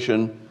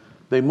investigation,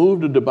 they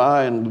moved to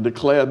Dubai and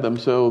declared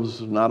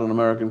themselves not an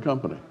American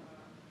company.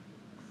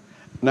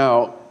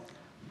 Now,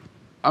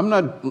 I'm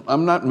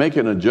not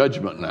making a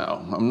judgment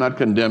now. I'm not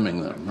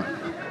condemning them.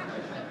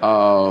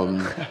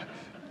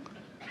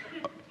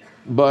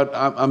 But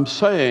I'm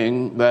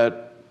saying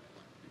that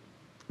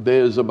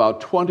there's about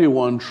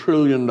 $21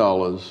 trillion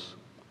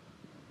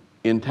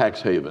in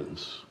tax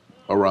havens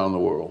around the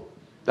world.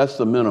 That's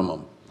the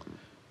minimum.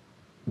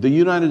 The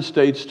United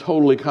States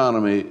total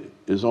economy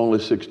is only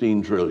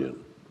 16 trillion.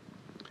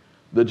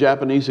 The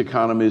Japanese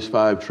economy is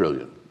 5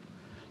 trillion.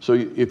 So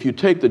if you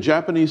take the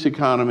Japanese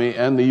economy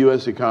and the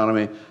U.S.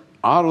 economy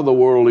out of the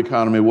world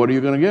economy, what are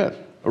you going to get?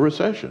 A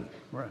recession.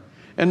 Right.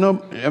 And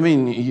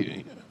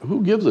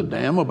who gives a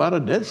damn about a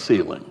debt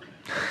ceiling?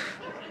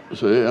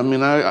 So,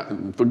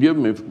 forgive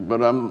me,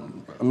 but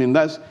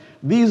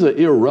these are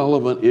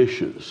irrelevant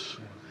issues.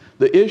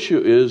 The issue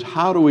is,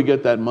 how do we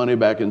get that money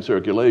back in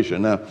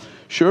circulation? Now,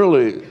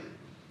 Shirley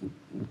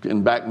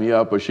can back me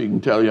up, or she can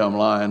tell you I'm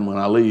lying when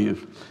I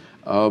leave.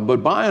 But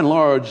by and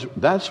large,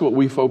 that's what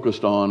we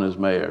focused on as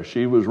mayor.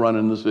 She was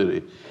running the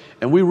city.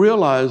 And we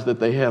realized that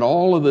they had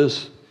all of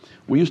this,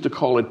 we used to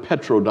call it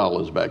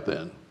petrodollars back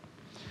then.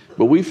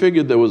 But we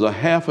figured there was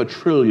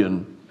 $500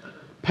 billion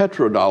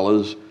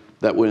petrodollars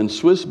that were in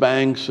Swiss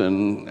banks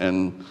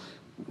and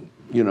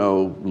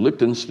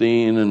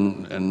Liechtenstein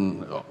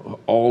and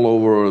all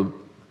over.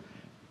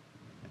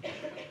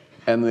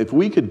 And if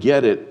we could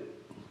get it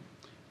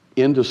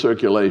into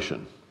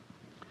circulation.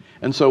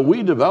 And so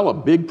we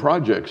developed big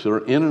projects that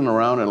are in and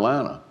around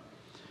Atlanta.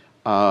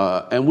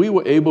 And we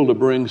were able to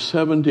bring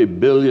 $70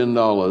 billion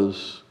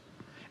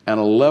and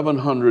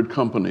 1,100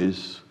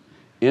 companies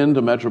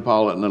into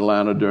metropolitan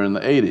Atlanta during the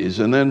 80s.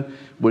 And then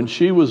when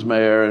she was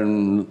mayor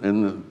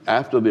and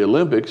after the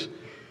Olympics,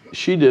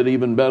 she did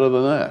even better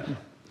than that.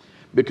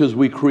 Because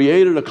we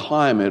created a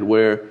climate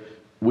where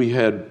we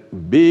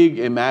had big,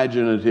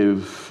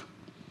 imaginative,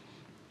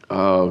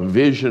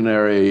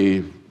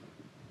 visionary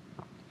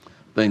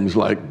things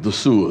like the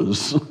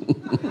sewers.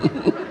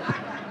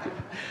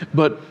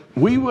 But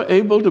we were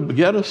able to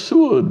get a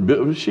sewer.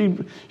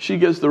 She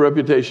gets the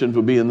reputation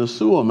for being the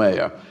sewer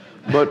mayor.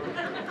 But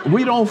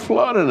we don't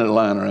flood in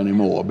Atlanta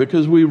anymore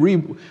because we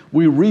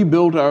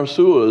rebuilt our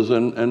sewers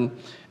and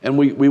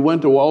we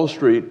went to Wall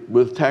Street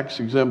with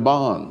tax-exempt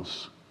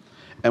bonds.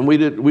 And we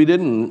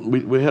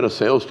had a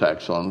sales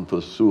tax on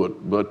for sewer,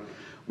 but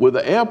with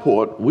the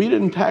airport, we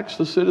didn't tax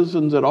the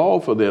citizens at all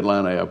for the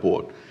Atlanta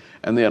airport.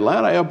 And the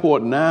Atlanta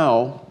airport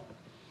now,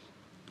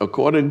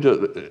 according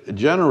to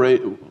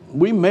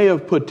we may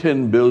have put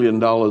 $10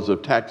 billion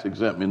of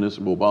tax-exempt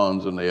municipal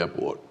bonds in the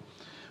airport.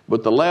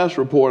 But the last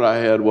report I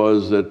had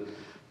was that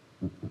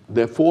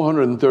there are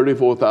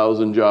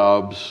 434,000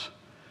 jobs,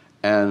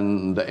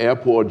 and the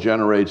airport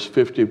generates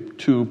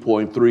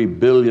 $52.3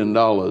 billion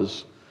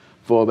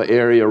for the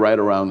area right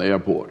around the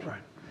airport. Right.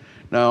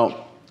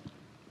 Now,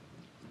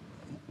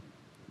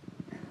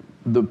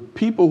 the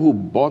people who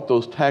bought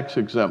those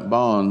tax-exempt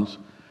bonds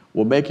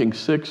were making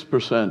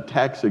 6%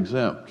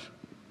 tax-exempt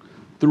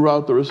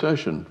throughout the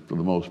recession, for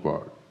the most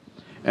part.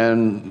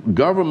 And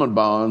government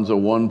bonds are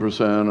 1%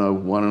 or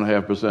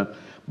 1.5%.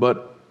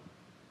 But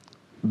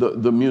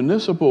the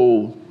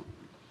municipal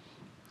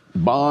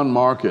bond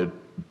market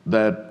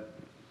that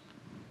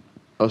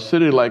a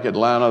city like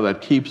Atlanta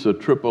that keeps a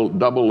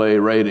double A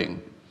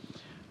rating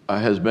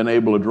has been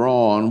able to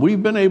draw on.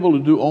 We've been able to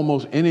do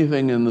almost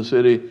anything in the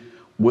city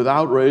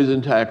without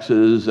raising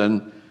taxes,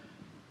 and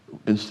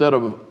instead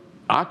of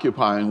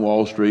occupying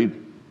Wall Street,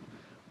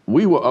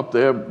 we were up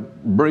there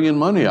bringing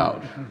money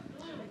out.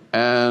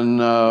 And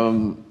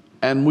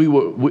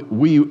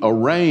we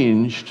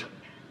arranged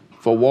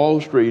for Wall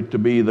Street to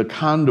be the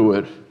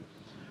conduit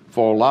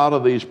for a lot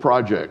of these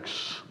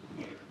projects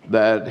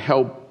that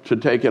helped to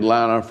take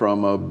Atlanta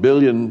from a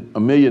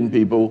million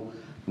people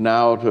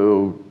now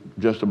to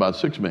just about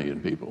 6 million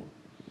people.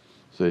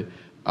 See,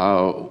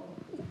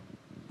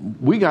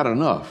 we got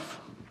enough,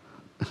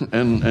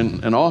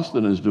 and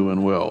Austin is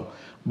doing well,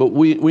 but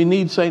we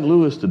need St.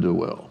 Louis to do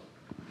well.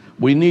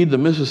 We need the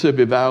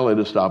Mississippi Valley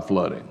to stop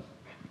flooding.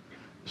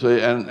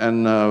 See,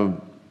 and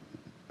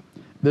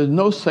there's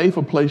no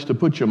safer place to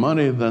put your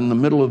money than the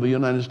middle of the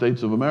United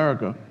States of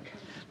America.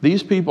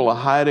 These people are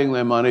hiding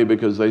their money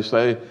because they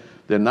say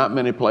there are not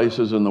many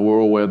places in the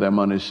world where their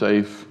money's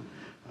safe.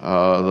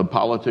 The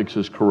politics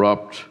is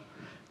corrupt.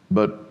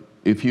 But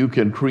if you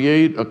can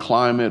create a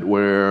climate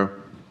where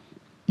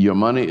your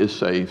money is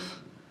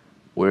safe,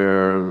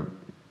 where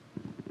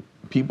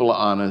people are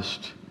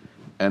honest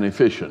and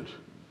efficient,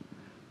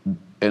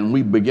 and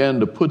we began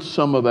to put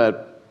some of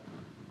that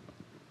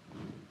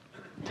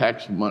I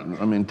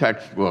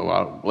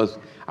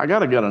got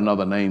to get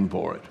another name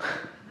for it.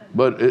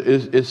 But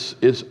it's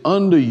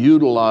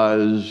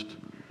underutilized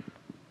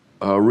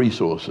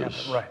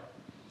resources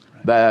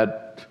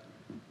that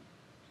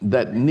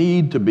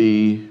need to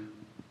be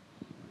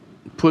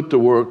put to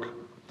work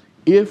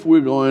if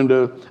we're going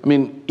to. I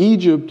mean,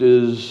 Egypt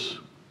is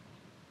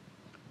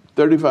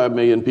 35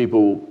 million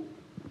people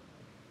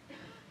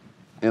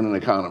in an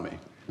economy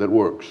that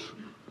works,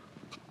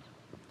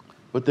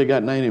 but they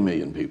got 90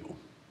 million people.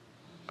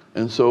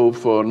 And so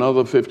for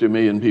another 50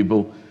 million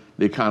people,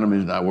 the economy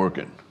is not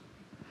working.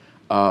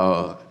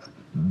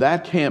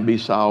 That can't be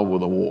solved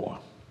with a war.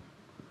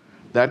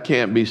 That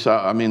can't be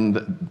solved. I mean,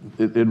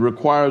 it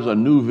requires a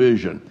new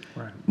vision.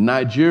 Right.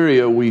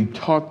 Nigeria, we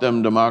taught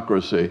them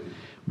democracy.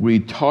 We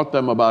taught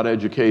them about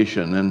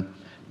education. And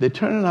they're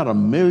turning out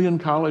 1 million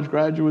college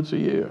graduates a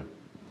year,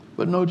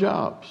 but no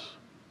jobs.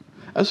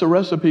 That's a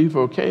recipe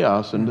for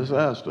chaos and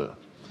disaster.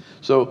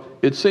 So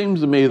it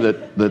seems to me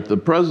that the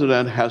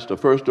president has to,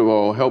 first of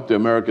all, help the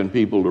American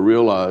people to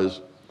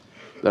realize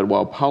that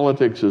while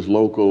politics is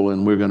local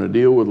and we're going to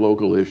deal with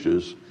local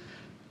issues,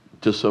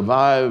 to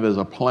survive as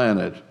a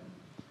planet,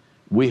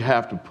 we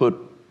have to put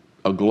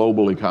a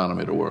global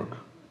economy to work.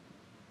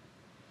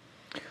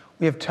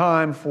 We have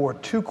time for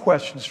 2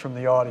 questions from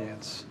the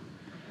audience.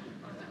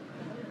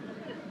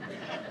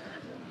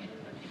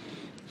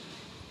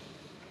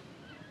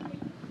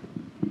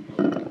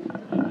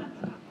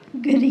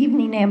 Good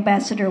evening,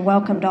 Ambassador.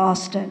 Welcome to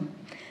Austin.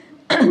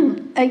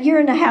 A year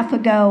and a half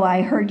ago,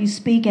 I heard you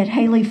speak at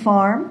Haley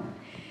Farm,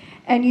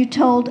 and you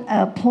told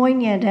a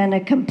poignant and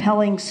a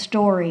compelling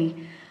story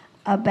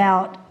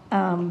about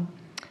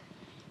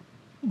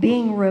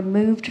being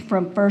removed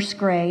from first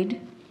grade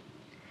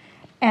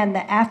and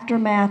the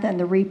aftermath and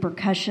the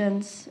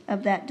repercussions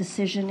of that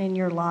decision in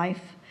your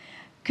life.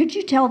 Could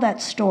you tell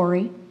that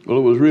story? Well,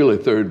 it was really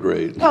 3rd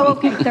grade. Oh,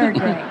 okay, 3rd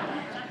grade.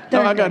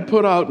 No, I got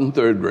put out in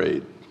 3rd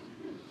grade.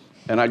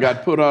 And I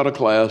got put out of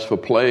class for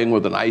playing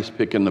with an ice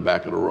pick in the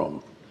back of the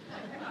room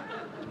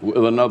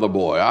with another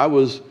boy. I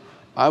was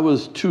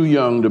too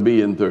young to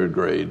be in 3rd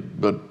grade,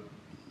 but,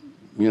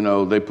 you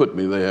know, they put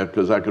me there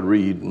because I could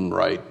read and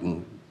write.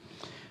 And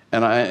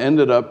I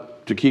ended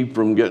up, to keep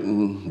from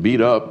getting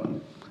beat up,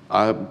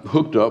 I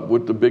hooked up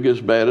with the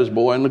biggest, baddest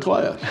boy in the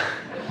class.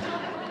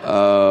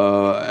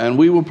 And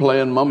we were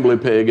playing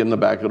Mumbly Pig in the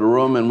back of the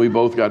room, and we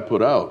both got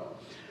put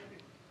out.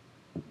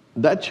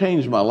 That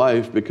changed my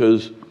life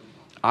because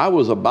I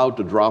was about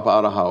to drop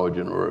out of Howard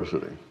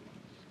University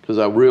because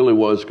I really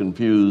was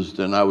confused,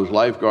 and I was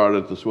lifeguard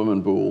at the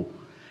swimming pool,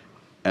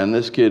 and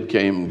this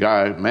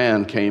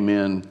man came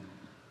in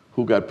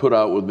who got put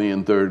out with me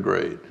in 3rd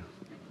grade.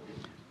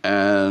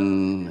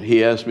 And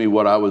he asked me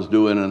what I was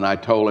doing, and I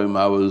told him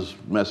I was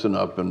messing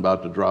up and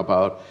about to drop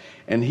out.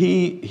 And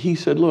he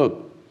said,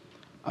 look,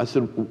 I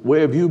said,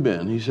 where have you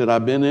been? He said,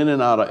 I've been in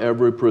and out of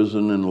every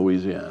prison in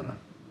Louisiana.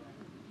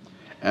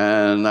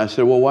 And I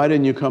said, well, why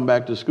didn't you come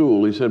back to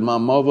school? He said, my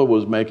mother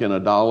was making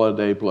 $1 a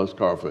day plus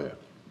car fare.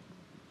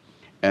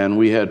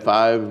 And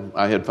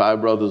I had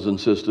 5 brothers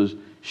and sisters.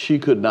 She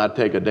could not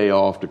take a day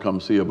off to come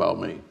see about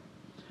me.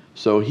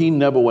 So he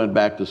never went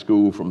back to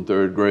school from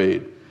 3rd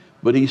grade.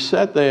 But he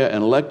sat there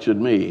and lectured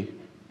me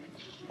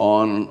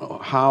on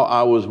how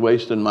I was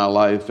wasting my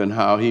life and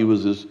how he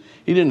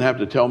didn't have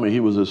to tell me he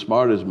was as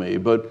smart as me,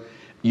 but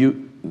the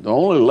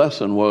only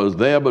lesson was,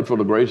 there but for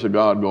the grace of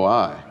God go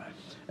I.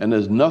 And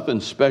there's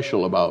nothing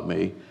special about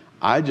me.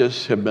 I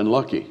just have been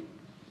lucky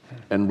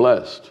and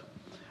blessed.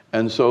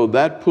 And so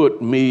that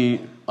put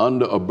me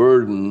under a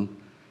burden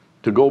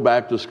to go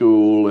back to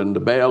school and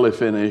to barely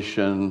finish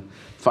and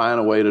find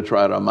a way to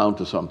try to amount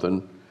to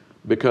something,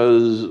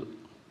 because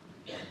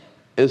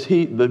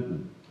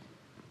the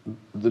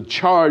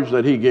charge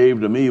that he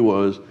gave to me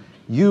was,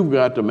 you've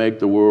got to make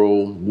the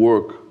world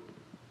work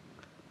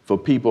for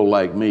people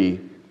like me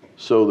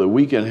so that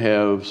we can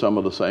have some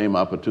of the same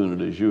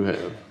opportunities you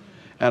have.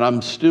 And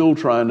I'm still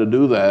trying to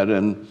do that.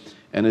 And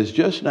it's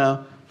just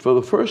now, for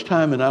the first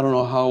time in I don't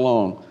know how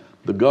long,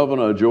 the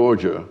governor of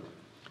Georgia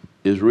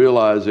is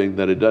realizing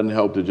that it doesn't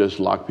help to just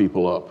lock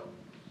people up,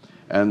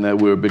 and that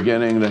we're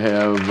beginning to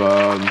have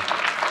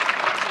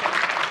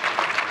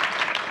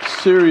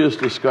serious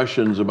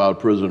discussions about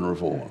prison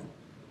reform.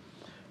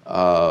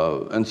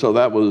 And so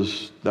that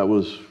was,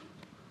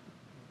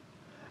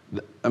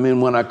 I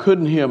mean, when I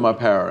couldn't hear my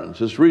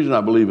parents, it's the reason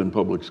I believe in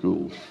public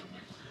schools.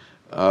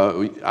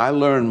 I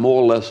learned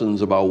more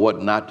lessons about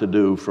what not to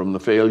do from the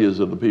failures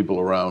of the people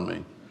around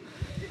me,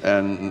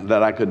 and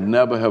that I could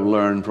never have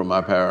learned from my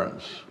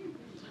parents.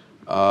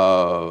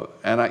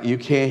 You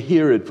can't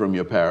hear it from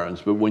your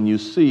parents, but when you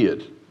see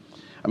it,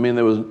 I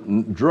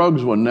mean,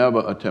 drugs were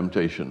never a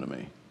temptation to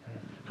me,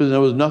 because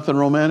there was nothing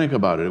romantic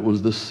about it. It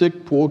was the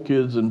sick, poor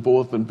kids in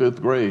 4th and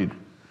 5th grade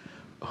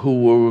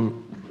who were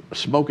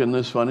smoking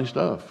this funny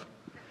stuff,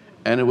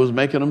 and it was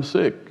making them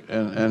sick.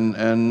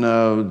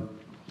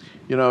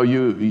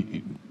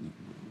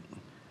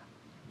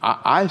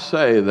 I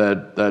say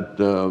that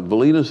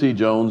Valina C.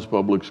 Jones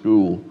Public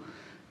School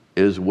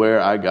is where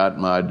I got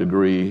my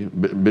degree.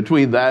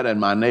 Between that and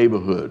my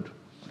neighborhood,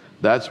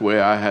 that's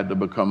where I had to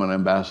become an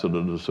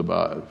ambassador to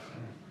survive.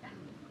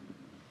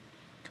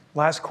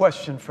 Last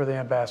question for the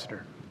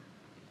ambassador.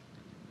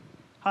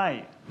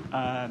 Hi,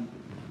 hope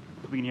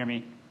you can hear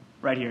me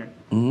right here.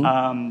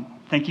 Mm-hmm.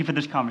 Thank you for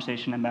this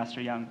conversation,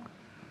 Ambassador Young.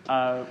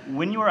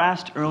 When you were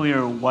asked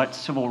earlier what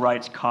civil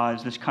rights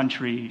cause this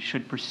country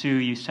should pursue,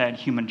 you said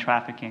human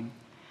trafficking.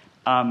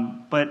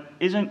 But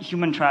isn't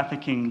human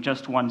trafficking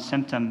just one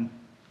symptom,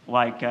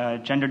 like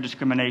gender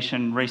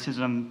discrimination,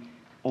 racism,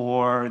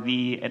 or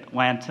the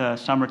Atlanta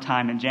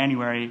summertime in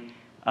January,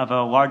 of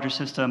a larger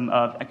system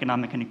of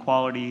economic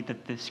inequality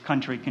that this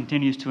country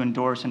continues to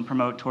endorse and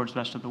promote towards the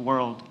rest of the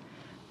world?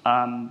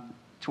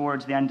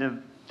 Towards the end of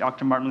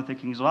Dr. Martin Luther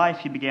King's life,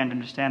 he began to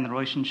understand the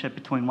relationship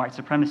between white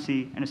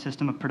supremacy and a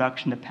system of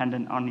production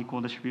dependent on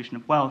equal distribution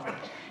of wealth.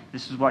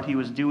 This is what he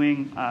was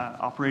doing,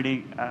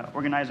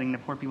 organizing the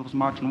Poor People's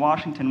March in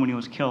Washington when he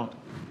was killed.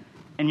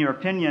 In your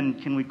opinion,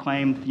 can we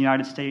claim that the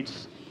United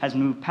States has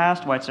moved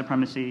past white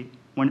supremacy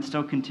when it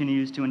still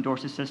continues to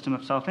endorse a system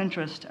of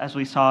self-interest, as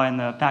we saw in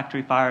the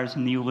factory fires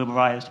in the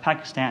liberalized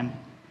Pakistan,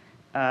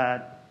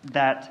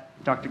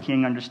 that Dr.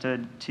 King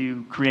understood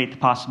to create the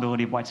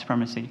possibility of white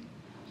supremacy?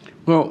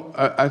 Well,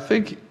 I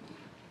think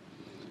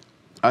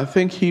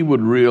he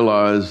would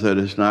realize that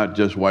it's not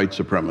just white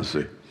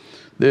supremacy.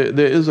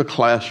 There is a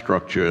class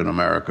structure in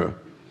America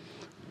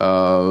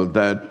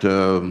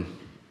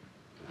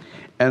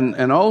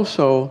and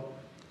also,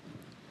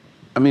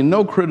 I mean,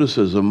 no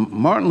criticism,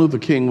 Martin Luther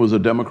King was a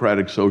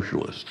democratic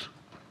socialist.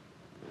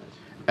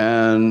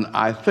 And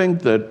I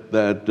think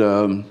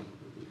that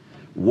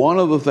one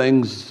of the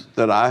things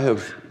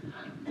that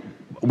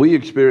we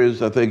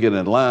experienced, I think, in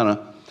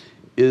Atlanta,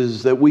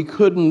 is that we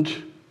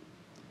couldn't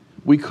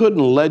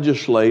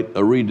legislate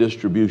a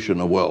redistribution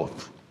of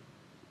wealth,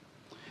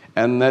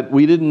 and that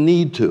we didn't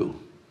need to.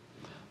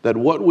 That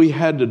what we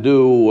had to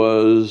do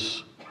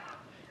was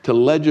to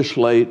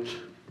legislate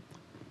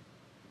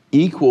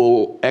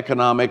equal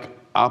economic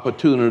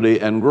opportunity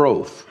and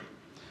growth,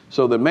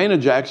 so that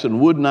Maynard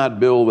Jackson would not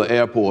build the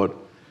airport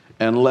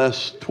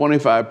unless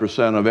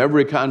 25% of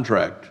every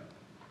contract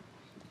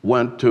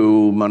went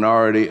to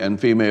minority and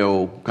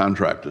female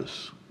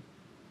contractors.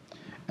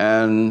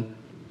 And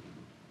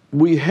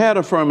we had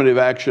affirmative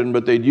action,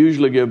 but they'd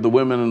usually give the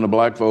women and the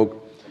black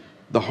folk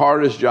the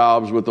hardest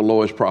jobs with the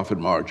lowest profit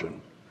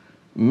margin.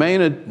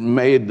 Maynard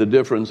made the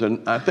difference,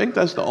 and I think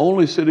that's the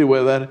only city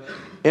where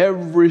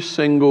every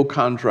single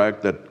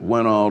contract that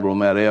went out on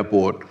that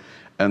airport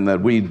and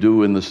that we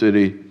do in the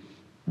city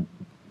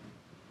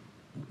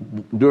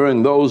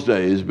during those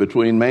days,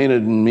 between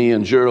Maynard and me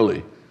and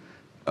Shirley,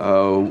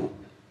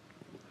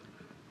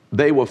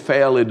 they were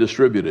fairly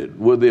distributed.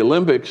 With the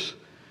Olympics,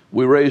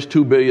 we raised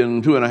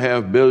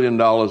 $2.5 billion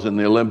in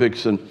the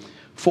Olympics, and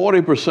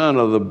 40%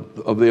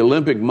 of the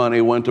Olympic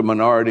money went to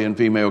minority and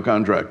female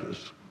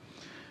contractors.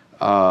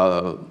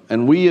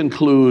 And we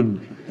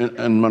include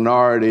in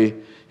minority,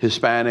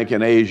 Hispanic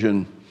and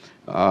Asian.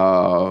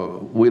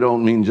 We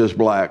don't mean just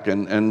black.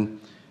 And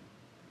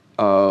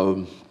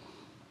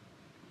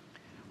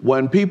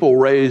when people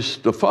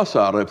raised the fuss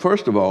out of it,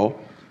 first of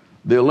all,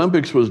 the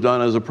Olympics was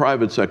done as a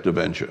private sector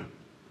venture.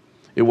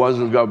 It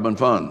wasn't government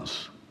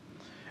funds.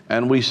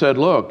 And we said,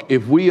 look,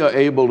 if we are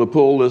able to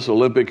pull this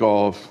Olympic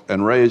off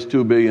and raise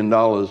 $2 billion,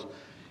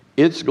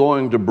 it's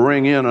going to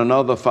bring in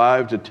another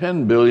 $5 to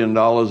 $10 billion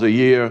a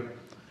year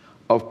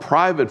of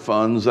private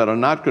funds that are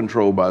not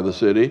controlled by the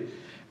city,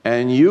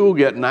 and you'll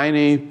get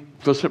 90%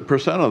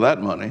 of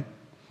that money,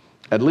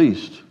 at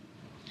least.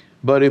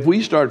 But if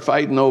we start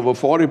fighting over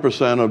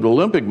 40% of the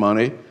Olympic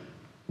money,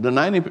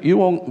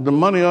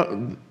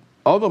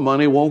 other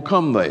money won't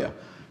come there.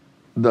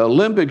 the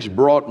Olympics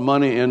brought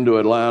money into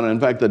Atlanta. In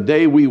fact, the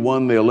day we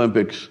won the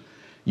Olympics,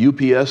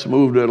 UPS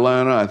moved to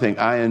Atlanta. I think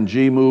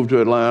ING moved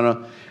to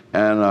Atlanta,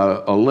 and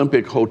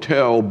Olympic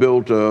Hotel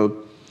built a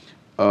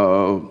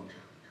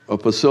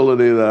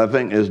facility that I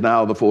think is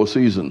now the Four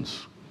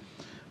Seasons.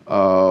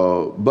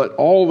 But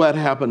all that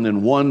happened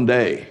in one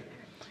day.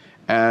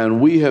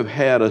 And we have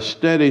had a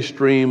steady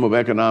stream of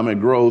economic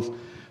growth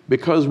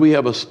because we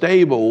have a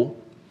stable,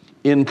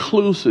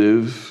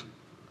 inclusive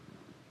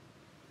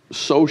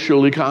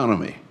social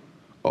economy.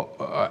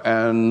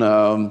 And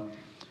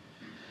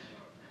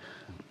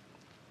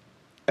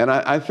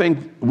I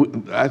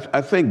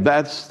think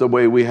that's the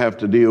way we have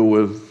to deal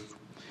with,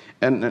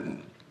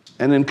 and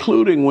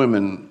including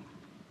women.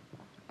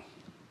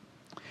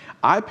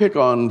 I pick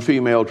on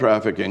female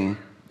trafficking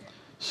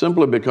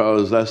simply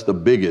because that's the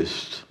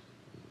biggest,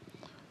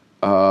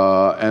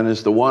 and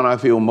it's the one I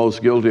feel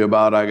most guilty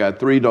about. I got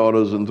 3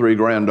 daughters and 3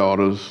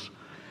 granddaughters,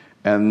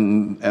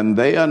 and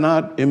they are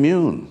not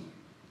immune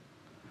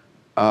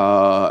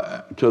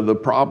to the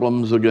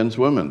problems against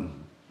women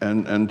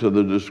and to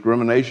the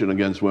discrimination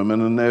against women.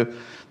 And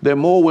there are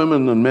more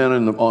women than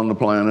men on the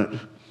planet,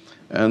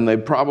 and they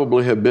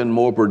probably have been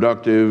more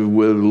productive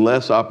with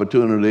less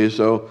opportunity.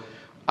 So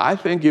I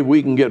think if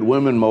we can get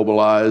women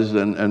mobilized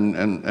and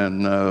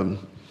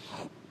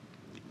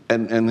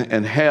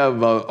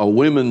have a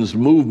women's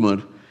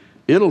movement,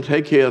 it'll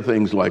take care of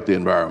things like the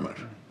environment.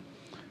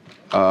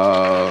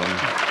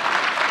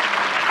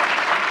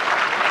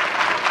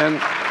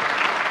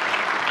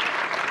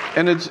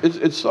 And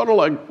it's sort of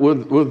like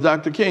with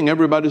Dr. King.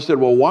 Everybody said,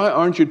 well, why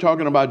aren't you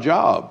talking about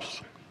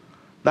jobs?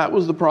 That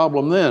was the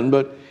problem then.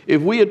 But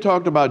if we had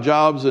talked about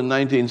jobs in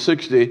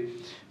 1960,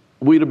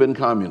 we'd have been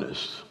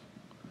communists.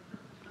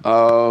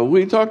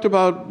 We talked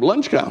about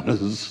lunch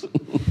counters,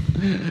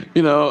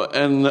 you know,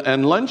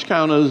 and lunch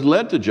counters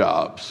led to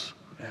jobs.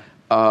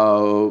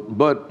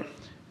 But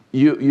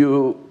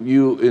you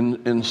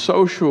in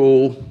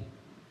social,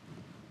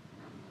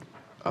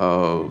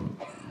 well,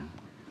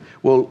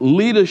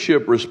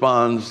 leadership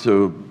responds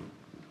to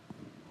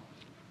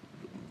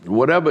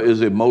whatever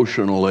is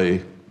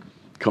emotionally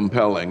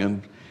compelling.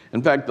 And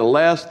in fact, the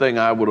last thing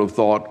I would have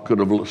thought could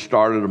have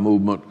started a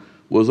movement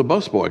was a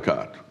bus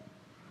boycott,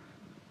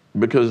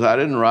 because I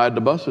didn't ride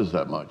the buses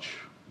that much.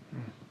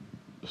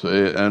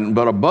 See,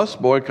 but a bus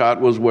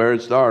boycott was where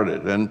it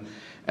started,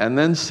 and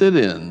then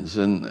sit-ins,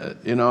 and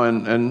you know,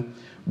 and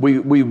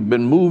we've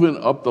been moving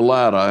up the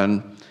ladder,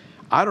 and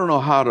I don't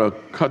know how to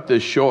cut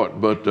this short,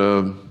 but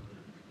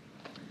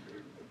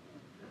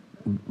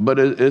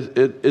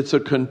it's a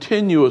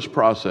continuous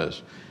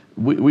process.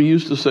 We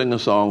used to sing a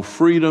song,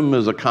 freedom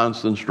is a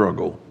constant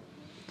struggle.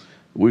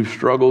 We've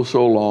struggled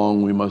so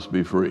long, we must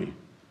be free.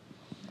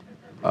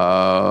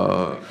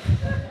 But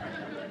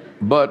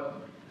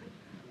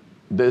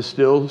there's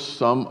still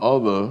some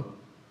other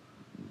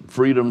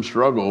freedom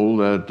struggle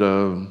that,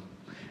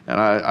 and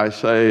I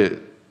say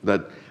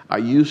that I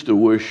used to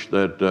wish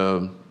that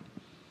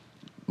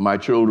my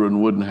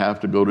children wouldn't have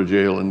to go to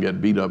jail and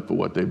get beat up for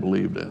what they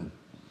believed in.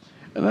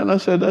 And then I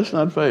said, that's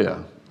not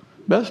fair.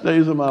 Best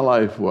days of my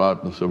life were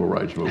out in the civil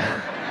rights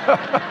movement.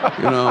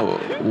 You know,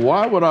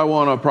 why would I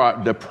want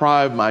to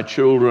deprive my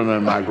children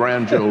and my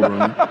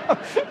grandchildren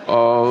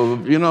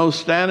of, you know,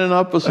 standing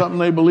up for something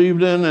they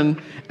believed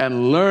in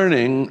and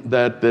learning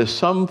that there's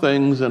some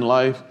things in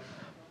life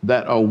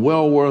that are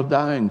well worth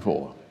dying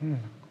for.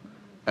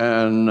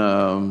 And,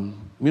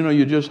 you know,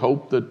 you just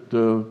hope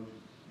that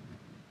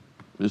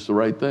it's the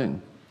right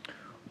thing.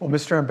 Well,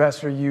 Mr.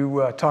 Ambassador,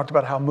 you talked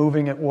about how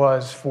moving it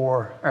was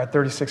for our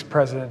 36th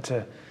president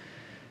to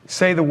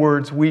say the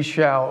words, "We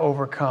shall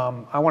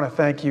overcome." I want to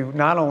thank you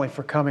not only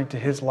for coming to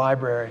his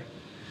library,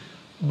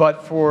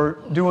 but for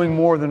doing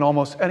more than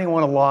almost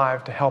anyone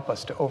alive to help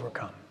us to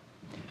overcome.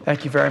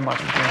 Thank you very much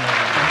for being here.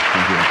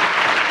 Thank you.